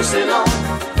 Freedom never stay long.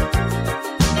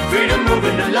 Freedom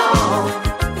moving along.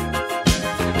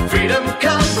 Freedom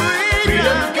come,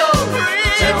 freedom go.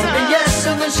 Tell me yes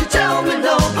and then she tell me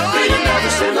no. Freedom never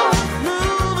stay long.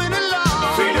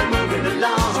 Freedom moving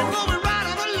along.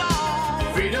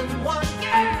 Freedom one,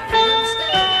 freedom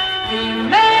stay.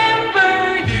 Remember,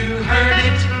 you heard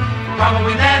it.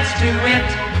 Probably danced to it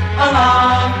a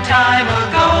long time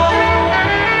ago.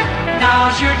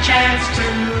 Now's your chance to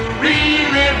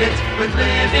relive it with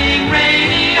Living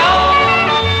Radio.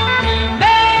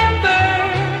 Remember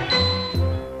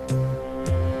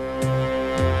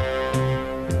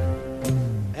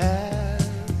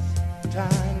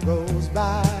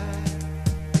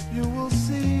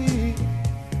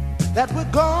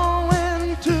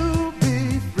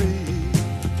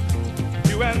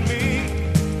you and me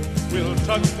will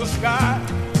touch the sky.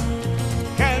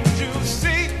 Can't you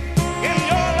see in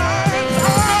your eyes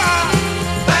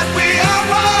that we are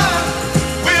one?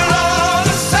 We're all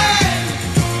the same,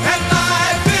 and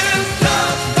life is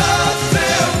just a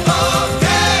simple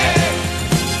game.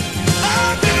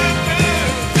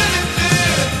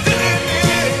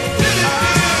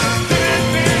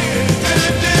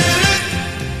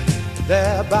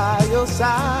 There by your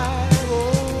side,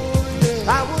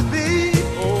 I will be,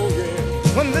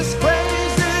 when this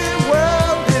crazy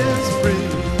world is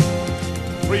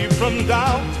free from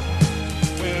doubt,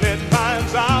 when it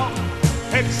finds out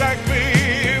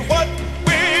exactly what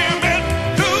we're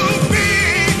meant to be,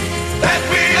 that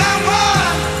we are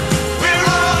one, we're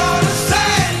all the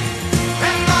same,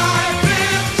 and life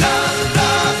is just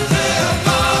a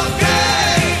simple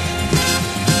game.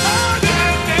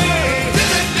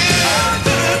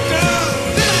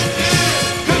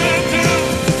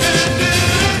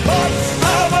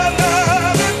 Of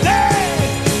another day,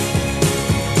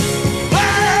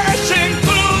 flashing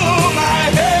through my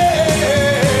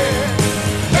head,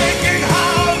 thinking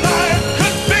how life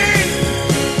could be.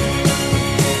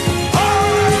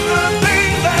 All the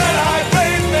things that I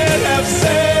think they have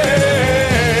said.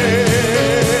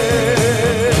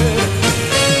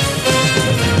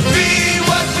 Be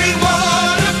what we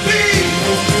wanna be,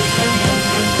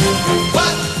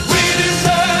 what we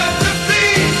deserve to be,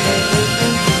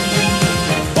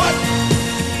 what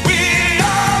we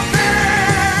are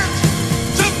meant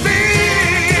to be.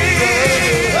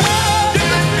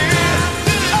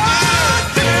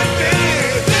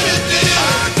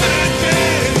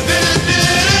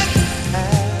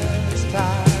 As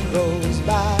time goes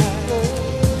by,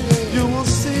 you will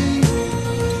see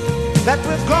that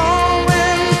we're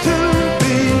going to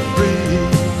be free.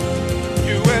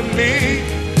 You and me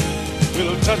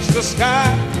will touch the sky.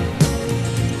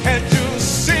 Can't you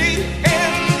see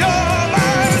in your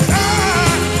mind's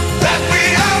eye that we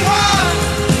are one?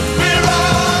 We're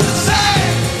all the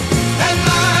same, and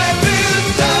life is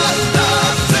just a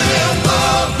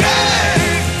simple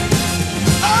game.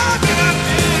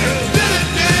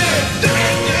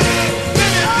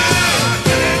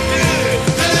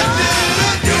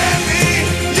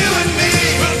 You and me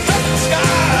will touch the sky,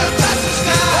 touch the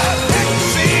sky, and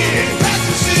see, touch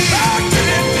the sea.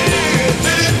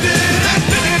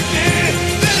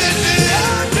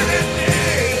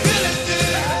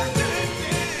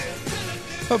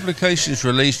 Publications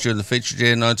released during the featured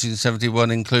year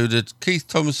 1971 included Keith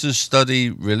Thomas's study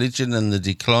Religion and the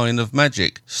Decline of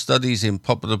Magic, Studies in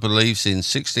Popular Beliefs in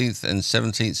 16th and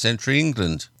 17th Century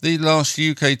England. The last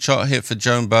UK chart hit for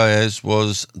Joan Baez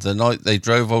was The Night They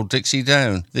Drove Old Dixie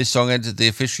Down. This song entered the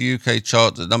official UK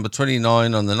chart at number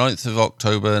 29 on the 9th of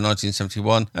October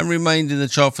 1971 and remained in the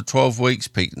chart for 12 weeks,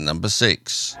 peaked at number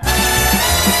 6.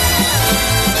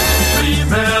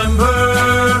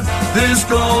 Remember this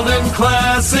golden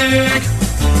classic,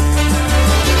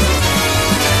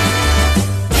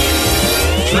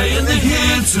 playing the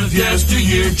hits of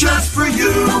yesteryear just for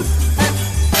you.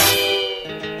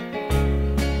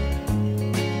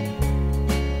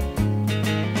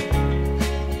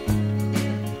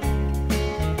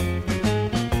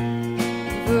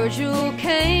 Virgil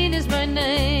Kane is my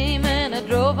name, and I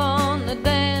drove on the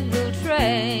Danville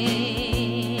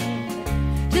train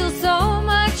till so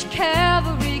much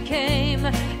cavalry came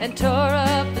and tore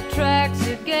up the tracks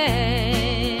again.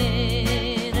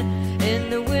 In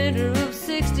the winter of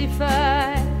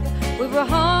 '65, we were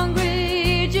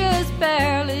hungry, just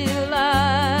barely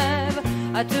alive.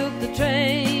 I took the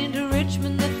train to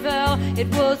Richmond that fell. It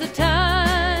was a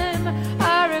time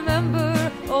I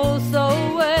remember oh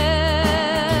so well.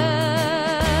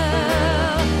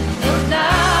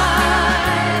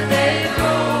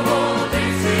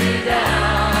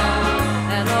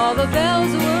 The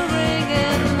bells were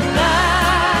ringing,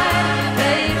 night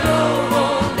they drove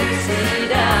old Dixie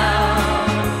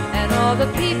down, and all the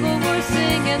people were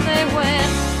singing. They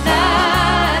went na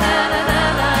na na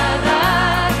na na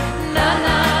na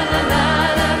na na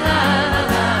na na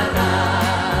na.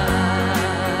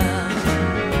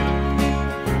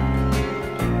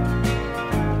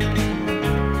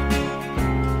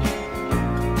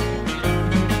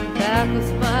 Back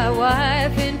with my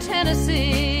wife in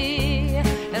Tennessee.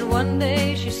 One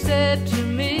day she said to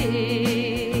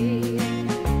me,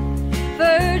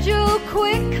 Virgil,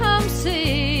 quick, come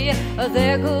see,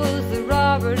 there goes the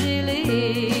Robert E.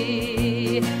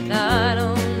 Lee. Now I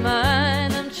don't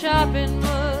mind, I'm chopping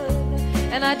wood,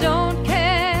 and I don't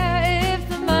care if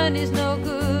the money's no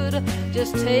good.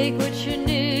 Just take what you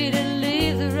need and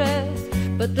leave the rest.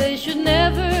 But they should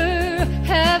never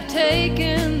have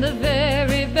taken the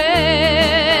very best.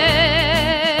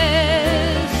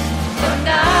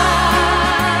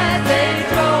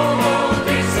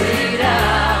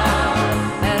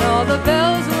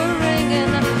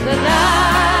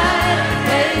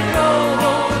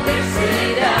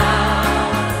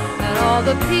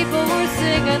 people were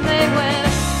singing, they went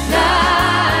la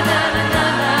la la la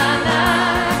la la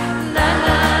la la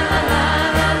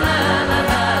la la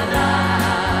la.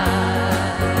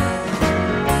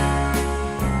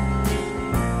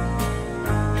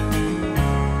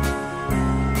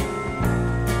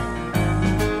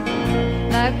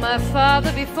 Like my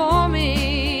father before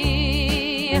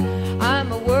me,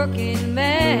 I'm a working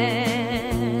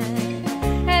man.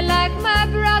 And like my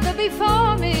brother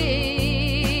before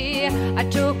me, I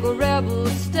took a rebel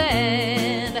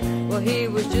stand. Well, he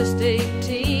was just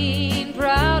 18,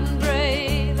 proud and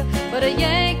brave, but a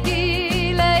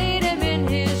Yankee laid him in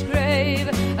his grave.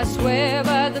 I swear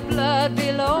by the blood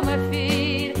below my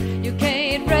feet, you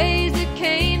can't raise a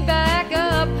cane back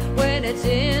up when it's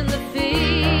in the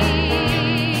feed.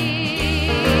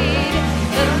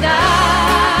 The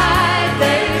night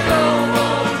they drove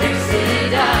old Dixie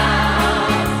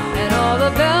down, and all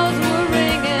the bells were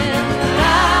ringing. The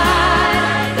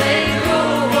night they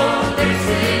drove old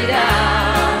Dixie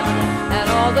down, and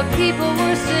all the people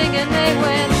were singing. They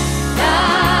went la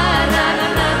la la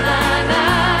la la la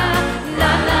la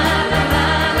la la la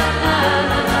la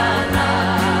la.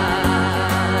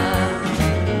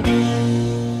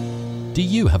 Do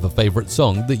you have a favourite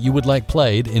song that you would like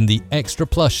played in the Extra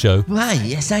Plus show? Why,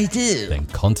 yes I do. Then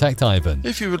contact Ivan.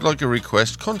 If you would like a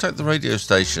request, contact the radio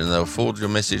station and they'll forward your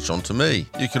message on to me.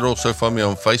 You can also find me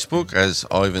on Facebook as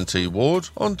Ivan T. Ward,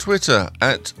 on Twitter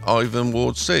at Ivan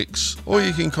Ward 6, or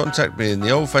you can contact me in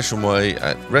the old-fashioned way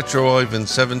at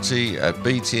retroivan70 at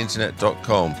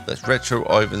btinternet.com. That's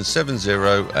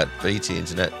retroivan70 at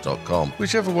btinternet.com.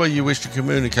 Whichever way you wish to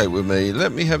communicate with me,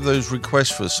 let me have those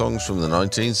requests for songs from the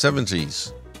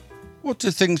 1970s. What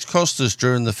did things cost us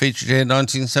during the featured year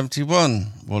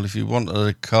 1971? Well, if you wanted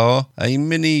a car, a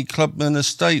Mini Clubman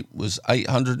Estate was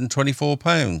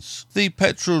 £824. The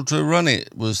petrol to run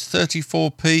it was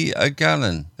 34p a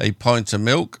gallon. A pint of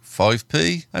milk,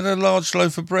 5p. And a large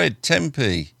loaf of bread,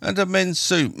 10p. And a men's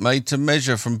suit made to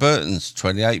measure from Burton's,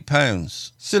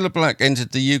 £28. Cilla Black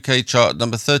entered the UK chart at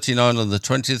number 39 on the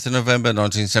 20th of November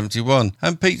 1971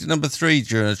 and peaked at number 3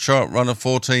 during a chart run of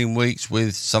 14 weeks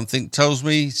with Something Tells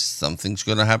Me Something's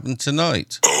Gonna Happen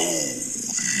Tonight.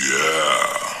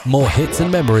 More hits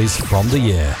and memories from the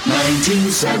year.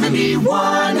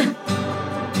 1971.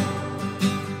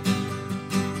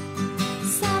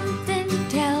 Something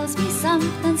tells me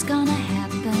something's gonna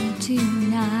happen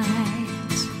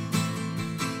tonight.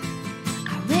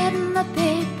 I read in the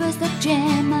papers that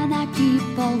Gemini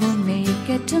people will make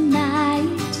it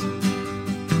tonight.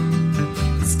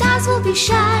 Stars will be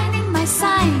shining, my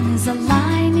sign is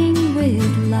aligning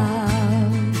with love.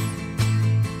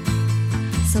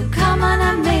 So come on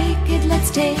and make it, let's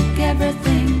take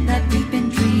everything that we've been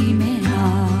dreaming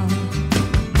of.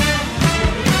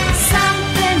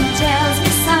 Something tells me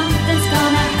something's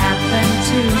gonna happen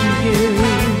to you.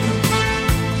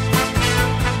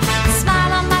 The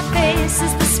smile on my face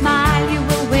is the smile you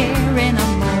will wear in a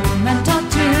moment or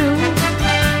two.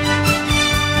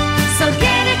 So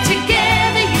get it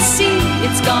together, you see,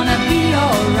 it's gonna be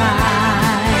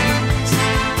alright.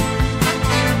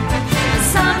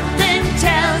 Something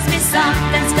tells me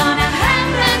something's gonna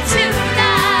happen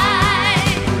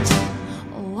tonight.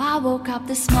 Oh, I woke up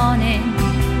this morning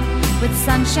with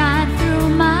sunshine through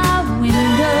my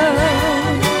window.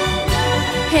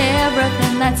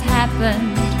 Everything that's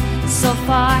happened so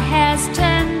far has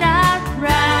turned out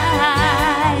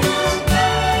right,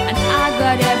 and I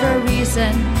got every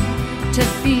reason to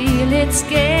feel it's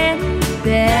getting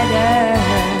better.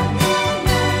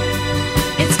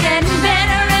 It's getting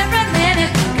better every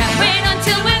minute. Can't wait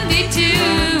until we meet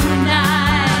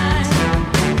tonight.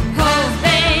 Oh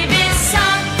baby,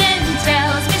 something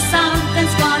tells me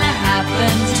something's gonna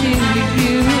happen to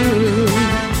you.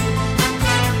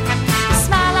 The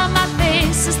smile on my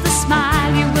face is the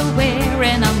smile you will wear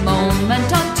in a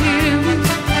moment or two.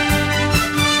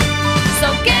 So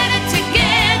get it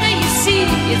together, you see,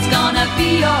 it's gonna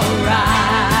be alright.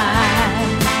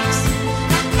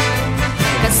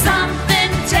 'Cause something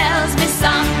tells me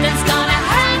something's gonna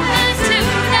happen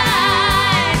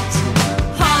tonight.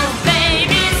 Oh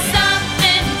baby,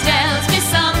 something tells me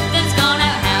something's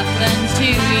gonna happen to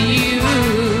you.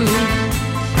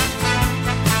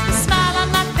 The smile on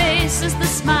my face is the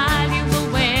smile you will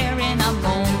wear in a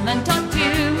moment or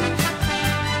two.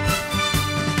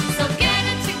 So get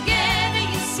it together,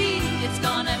 you see, it's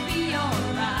gonna be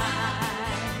alright.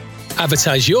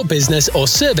 advertise your business or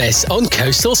service on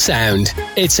Coastal Sound.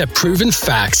 It's a proven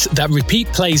fact that repeat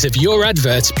plays of your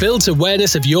advert builds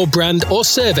awareness of your brand or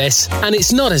service, and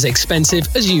it's not as expensive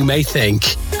as you may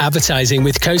think. Advertising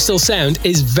with Coastal Sound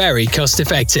is very cost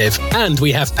effective, and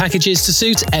we have packages to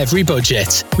suit every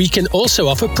budget. We can also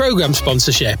offer program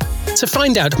sponsorship. To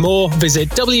find out more, visit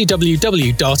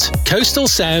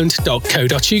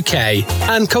www.coastalsound.co.uk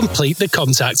and complete the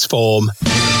contacts form.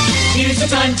 Here's the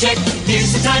time check,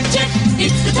 here's the time check,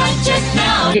 it's the time check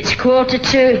now. It's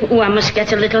 1:45. Oh, I must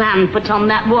get a little hand put on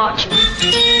that watch.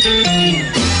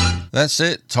 That's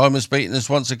it. Time has beaten us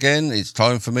once again. It's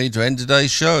time for me to end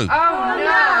today's show. Oh,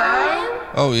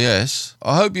 no! Oh, yes.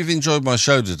 I hope you've enjoyed my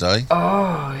show today.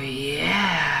 Oh,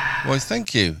 yeah. Why,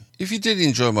 thank you. If you did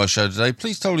enjoy my show today,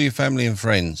 please tell your family and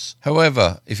friends.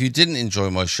 However, if you didn't enjoy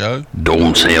my show...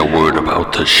 Don't say a word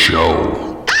about the show.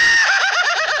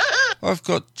 I've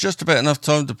got just about enough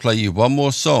time to play you one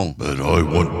more song. But I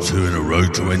want 2 in a row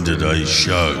to end today's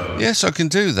show. Yes, I can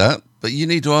do that, but you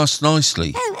need to ask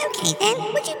nicely. Oh, okay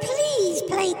then. Would you please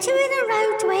play 2 in a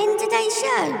row to end today's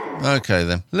show? Okay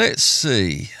then. Let's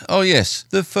see. Oh yes,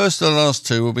 the first and last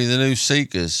 2 will be the New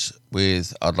Seekers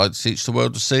with I'd Like to Teach the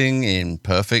World to Sing in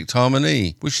Perfect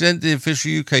Harmony, which entered the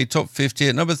official UK Top 50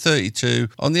 at number 32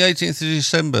 on the 18th of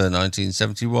December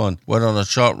 1971, went on a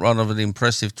chart run of an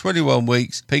impressive 21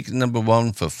 weeks, peaked at number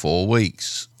 1 for 4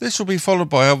 weeks. This will be followed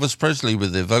by Elvis Presley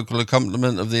with the vocal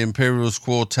accompaniment of the Imperials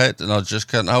Quartet and I Just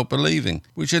Can't Help Believing,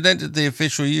 which had entered the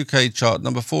official UK chart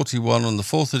number 41 on the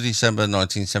 4th of December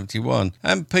 1971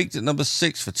 and peaked at number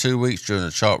 6 for 2 weeks during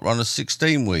a chart run of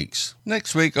 16 weeks.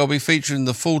 Next week I'll be featuring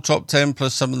the full top 10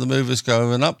 plus some of the movers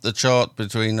going up the chart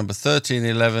between number 30 and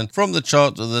 11 from the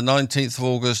chart of the 19th of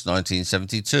August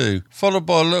 1972, followed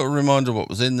by a little reminder of what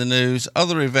was in the news,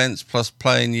 other events, plus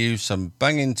playing you some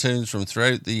banging tunes from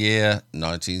throughout the year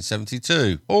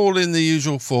 1972, all in the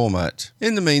usual format.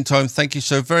 In the meantime, thank you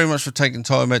so very much for taking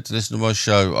time out to listen to my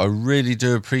show. I really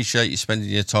do appreciate you spending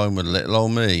your time with little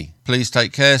old me. Please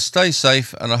take care, stay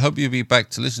safe, and I hope you'll be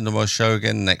back to listen to my show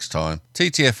again next time.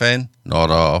 TTFN, not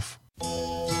off.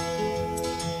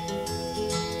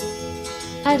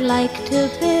 I'd like to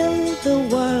build the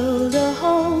world a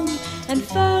home and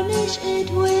furnish it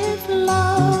with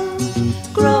love.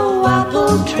 Grow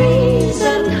apple trees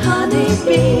and honey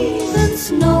bees and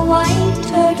snow white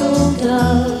turtle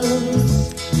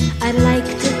doves. I'd like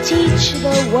to teach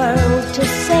the world to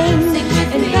sing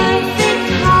in perfect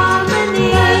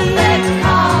harmony. I'd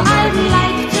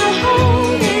like to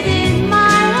hold it in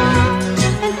my arms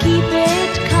and keep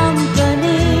it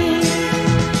company.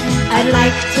 I'd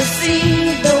like to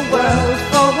see the world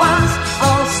for once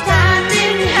all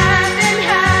standing hand in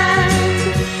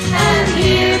hand and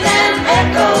hear them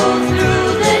echo through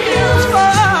the hills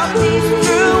for peace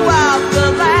throughout the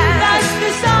land. That's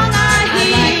the song I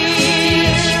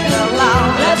hear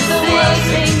aloud. Let the world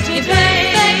sing today.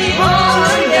 Oh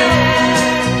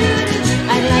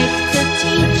yeah. I'd like to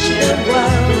teach the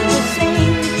world to sing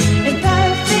in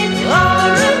perfect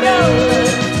harmony.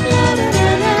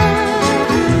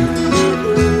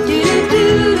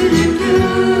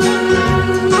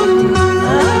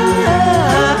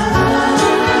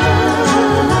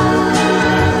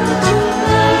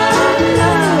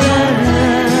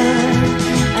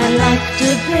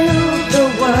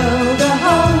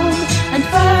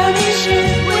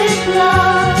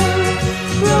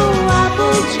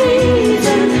 Trees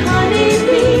and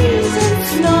honeybees and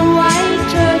snow white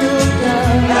turtle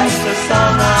doves. That's the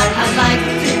song I'd like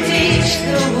to teach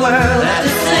the world to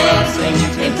sing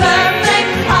in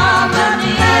perfect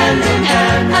harmony, hand in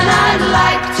hand. And I'd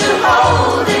like to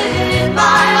hold it in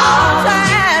my arms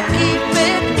and keep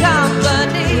it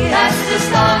company. That's the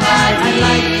song I'd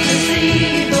like to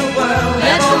see the world.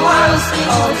 Let the world sing,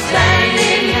 all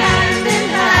standing hand in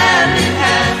hand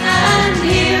and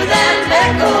hear them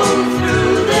echo through.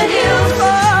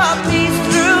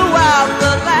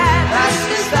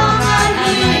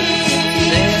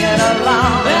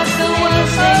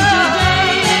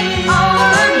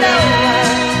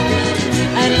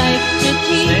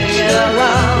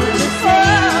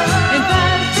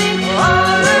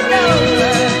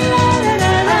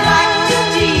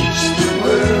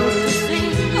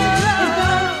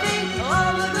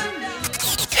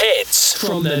 Hits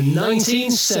from the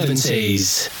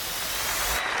 1970s.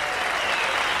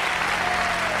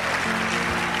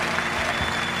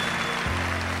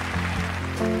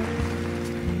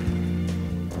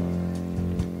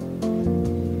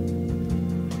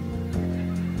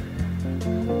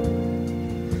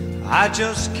 I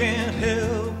just can't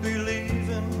help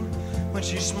believing when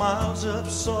she smiles up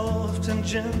soft and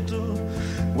gentle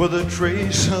with a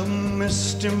trace of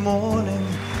misty morning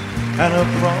and a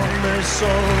promise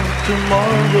of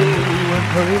tomorrow in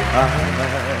her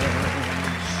eyes.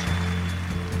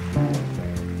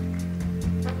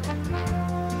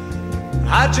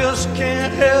 I just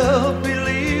can't help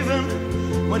believing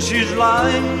when she's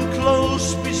lying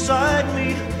close beside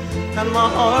me, and my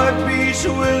heart beats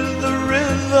with the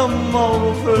rhythm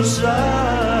of her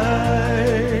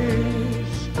sighs.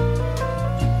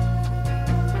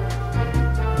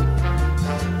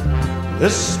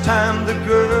 This time the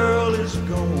girl is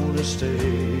gonna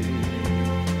stay.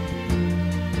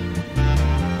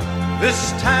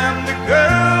 This time the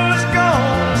girl is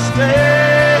gonna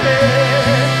stay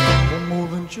for more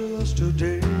than just a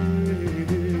day.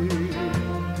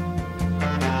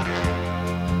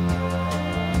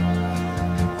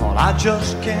 I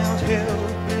just can't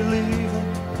help believing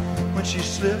when she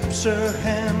slips her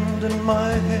hand in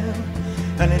my hand,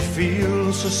 and it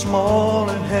feels so small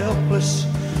and helpless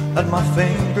that my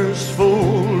fingers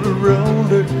fold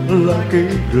around it like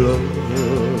a glove.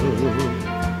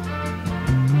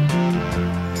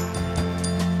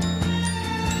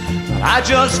 I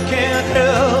just can't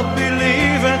help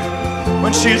believing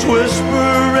when she's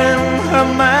whispering her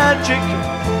magic,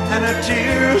 and her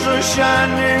tears are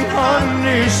shining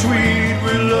honey sweet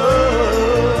with love.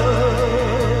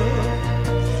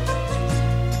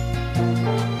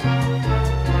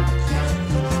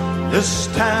 This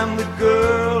time the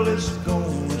girl is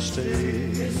gonna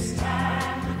stay. This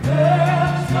time the girl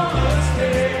is gonna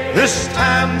stay. This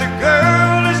time the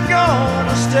girl is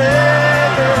gonna stay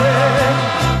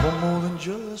for more than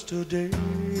just a day.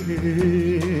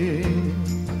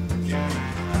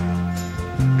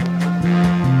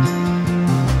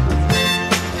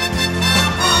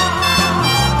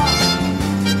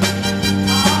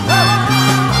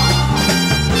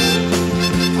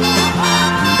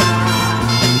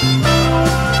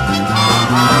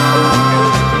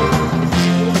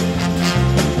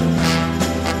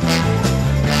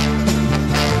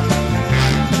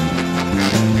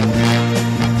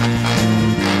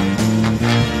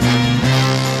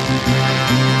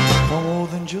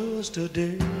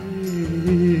 Today.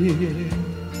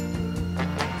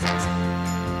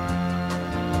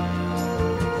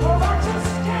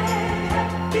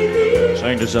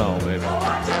 Sing the song, baby.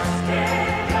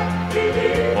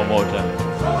 One more time.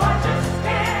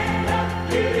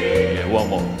 Yeah, one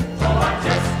more.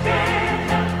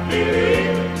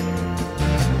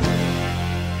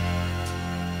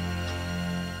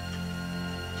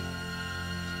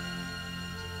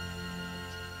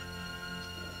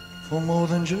 For more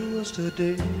than just a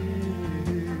day.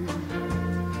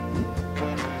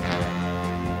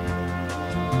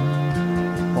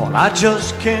 Well, I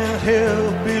just can't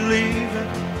help believing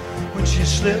when she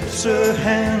slips her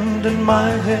hand in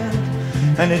my hand,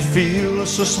 and it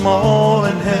feels so small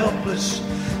and helpless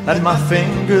that my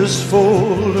fingers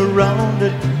fold around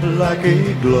it like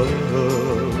a glove.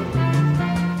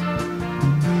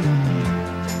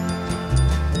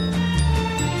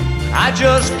 I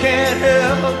just can't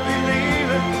help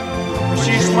believing when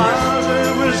she smiles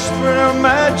and whispers her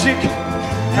magic,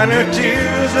 and her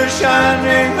tears are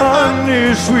shining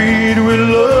honey sweet with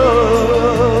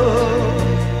love.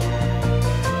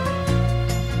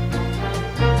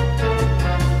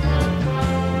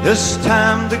 This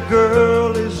time the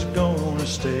girl is gonna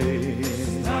stay.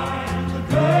 This time the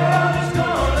girl is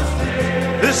gonna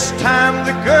stay. This time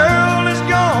the girl is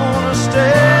gonna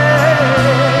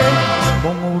stay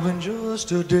for more than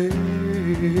just a day.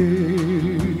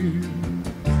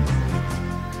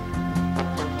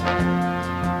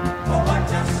 Oh, I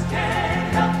just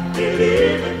can't help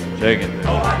believing. Take it, baby.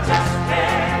 Oh, I just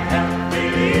can't help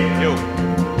believing. Yo.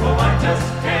 Oh, I just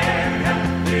can't help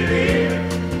believing.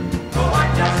 Oh, I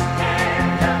just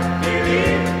can't help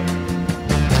believing.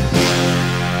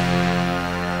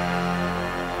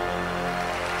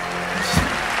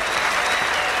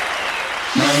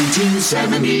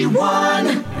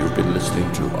 1971. You've been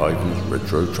listening to Ivan's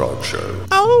Retro Chart Show.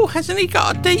 Oh, hasn't he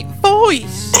got a deep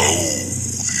voice?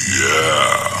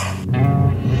 Yeah.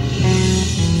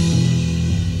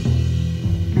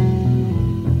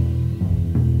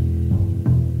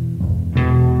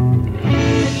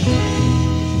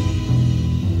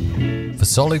 For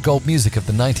solid gold music of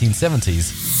the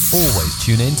 1970s, always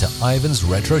tune in to Ivan's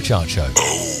Retro Chart Show.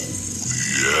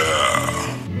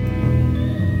 Yeah.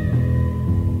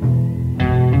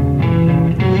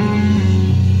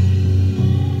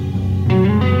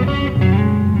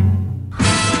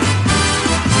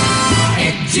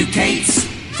 Educates,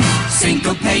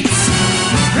 syncopates,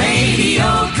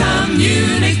 radio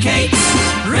communicates,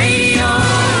 radio,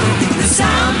 the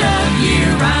sound of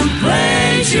year-round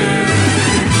pleasure.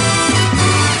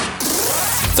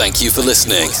 Thank you for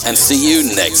listening, and see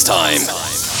you next time.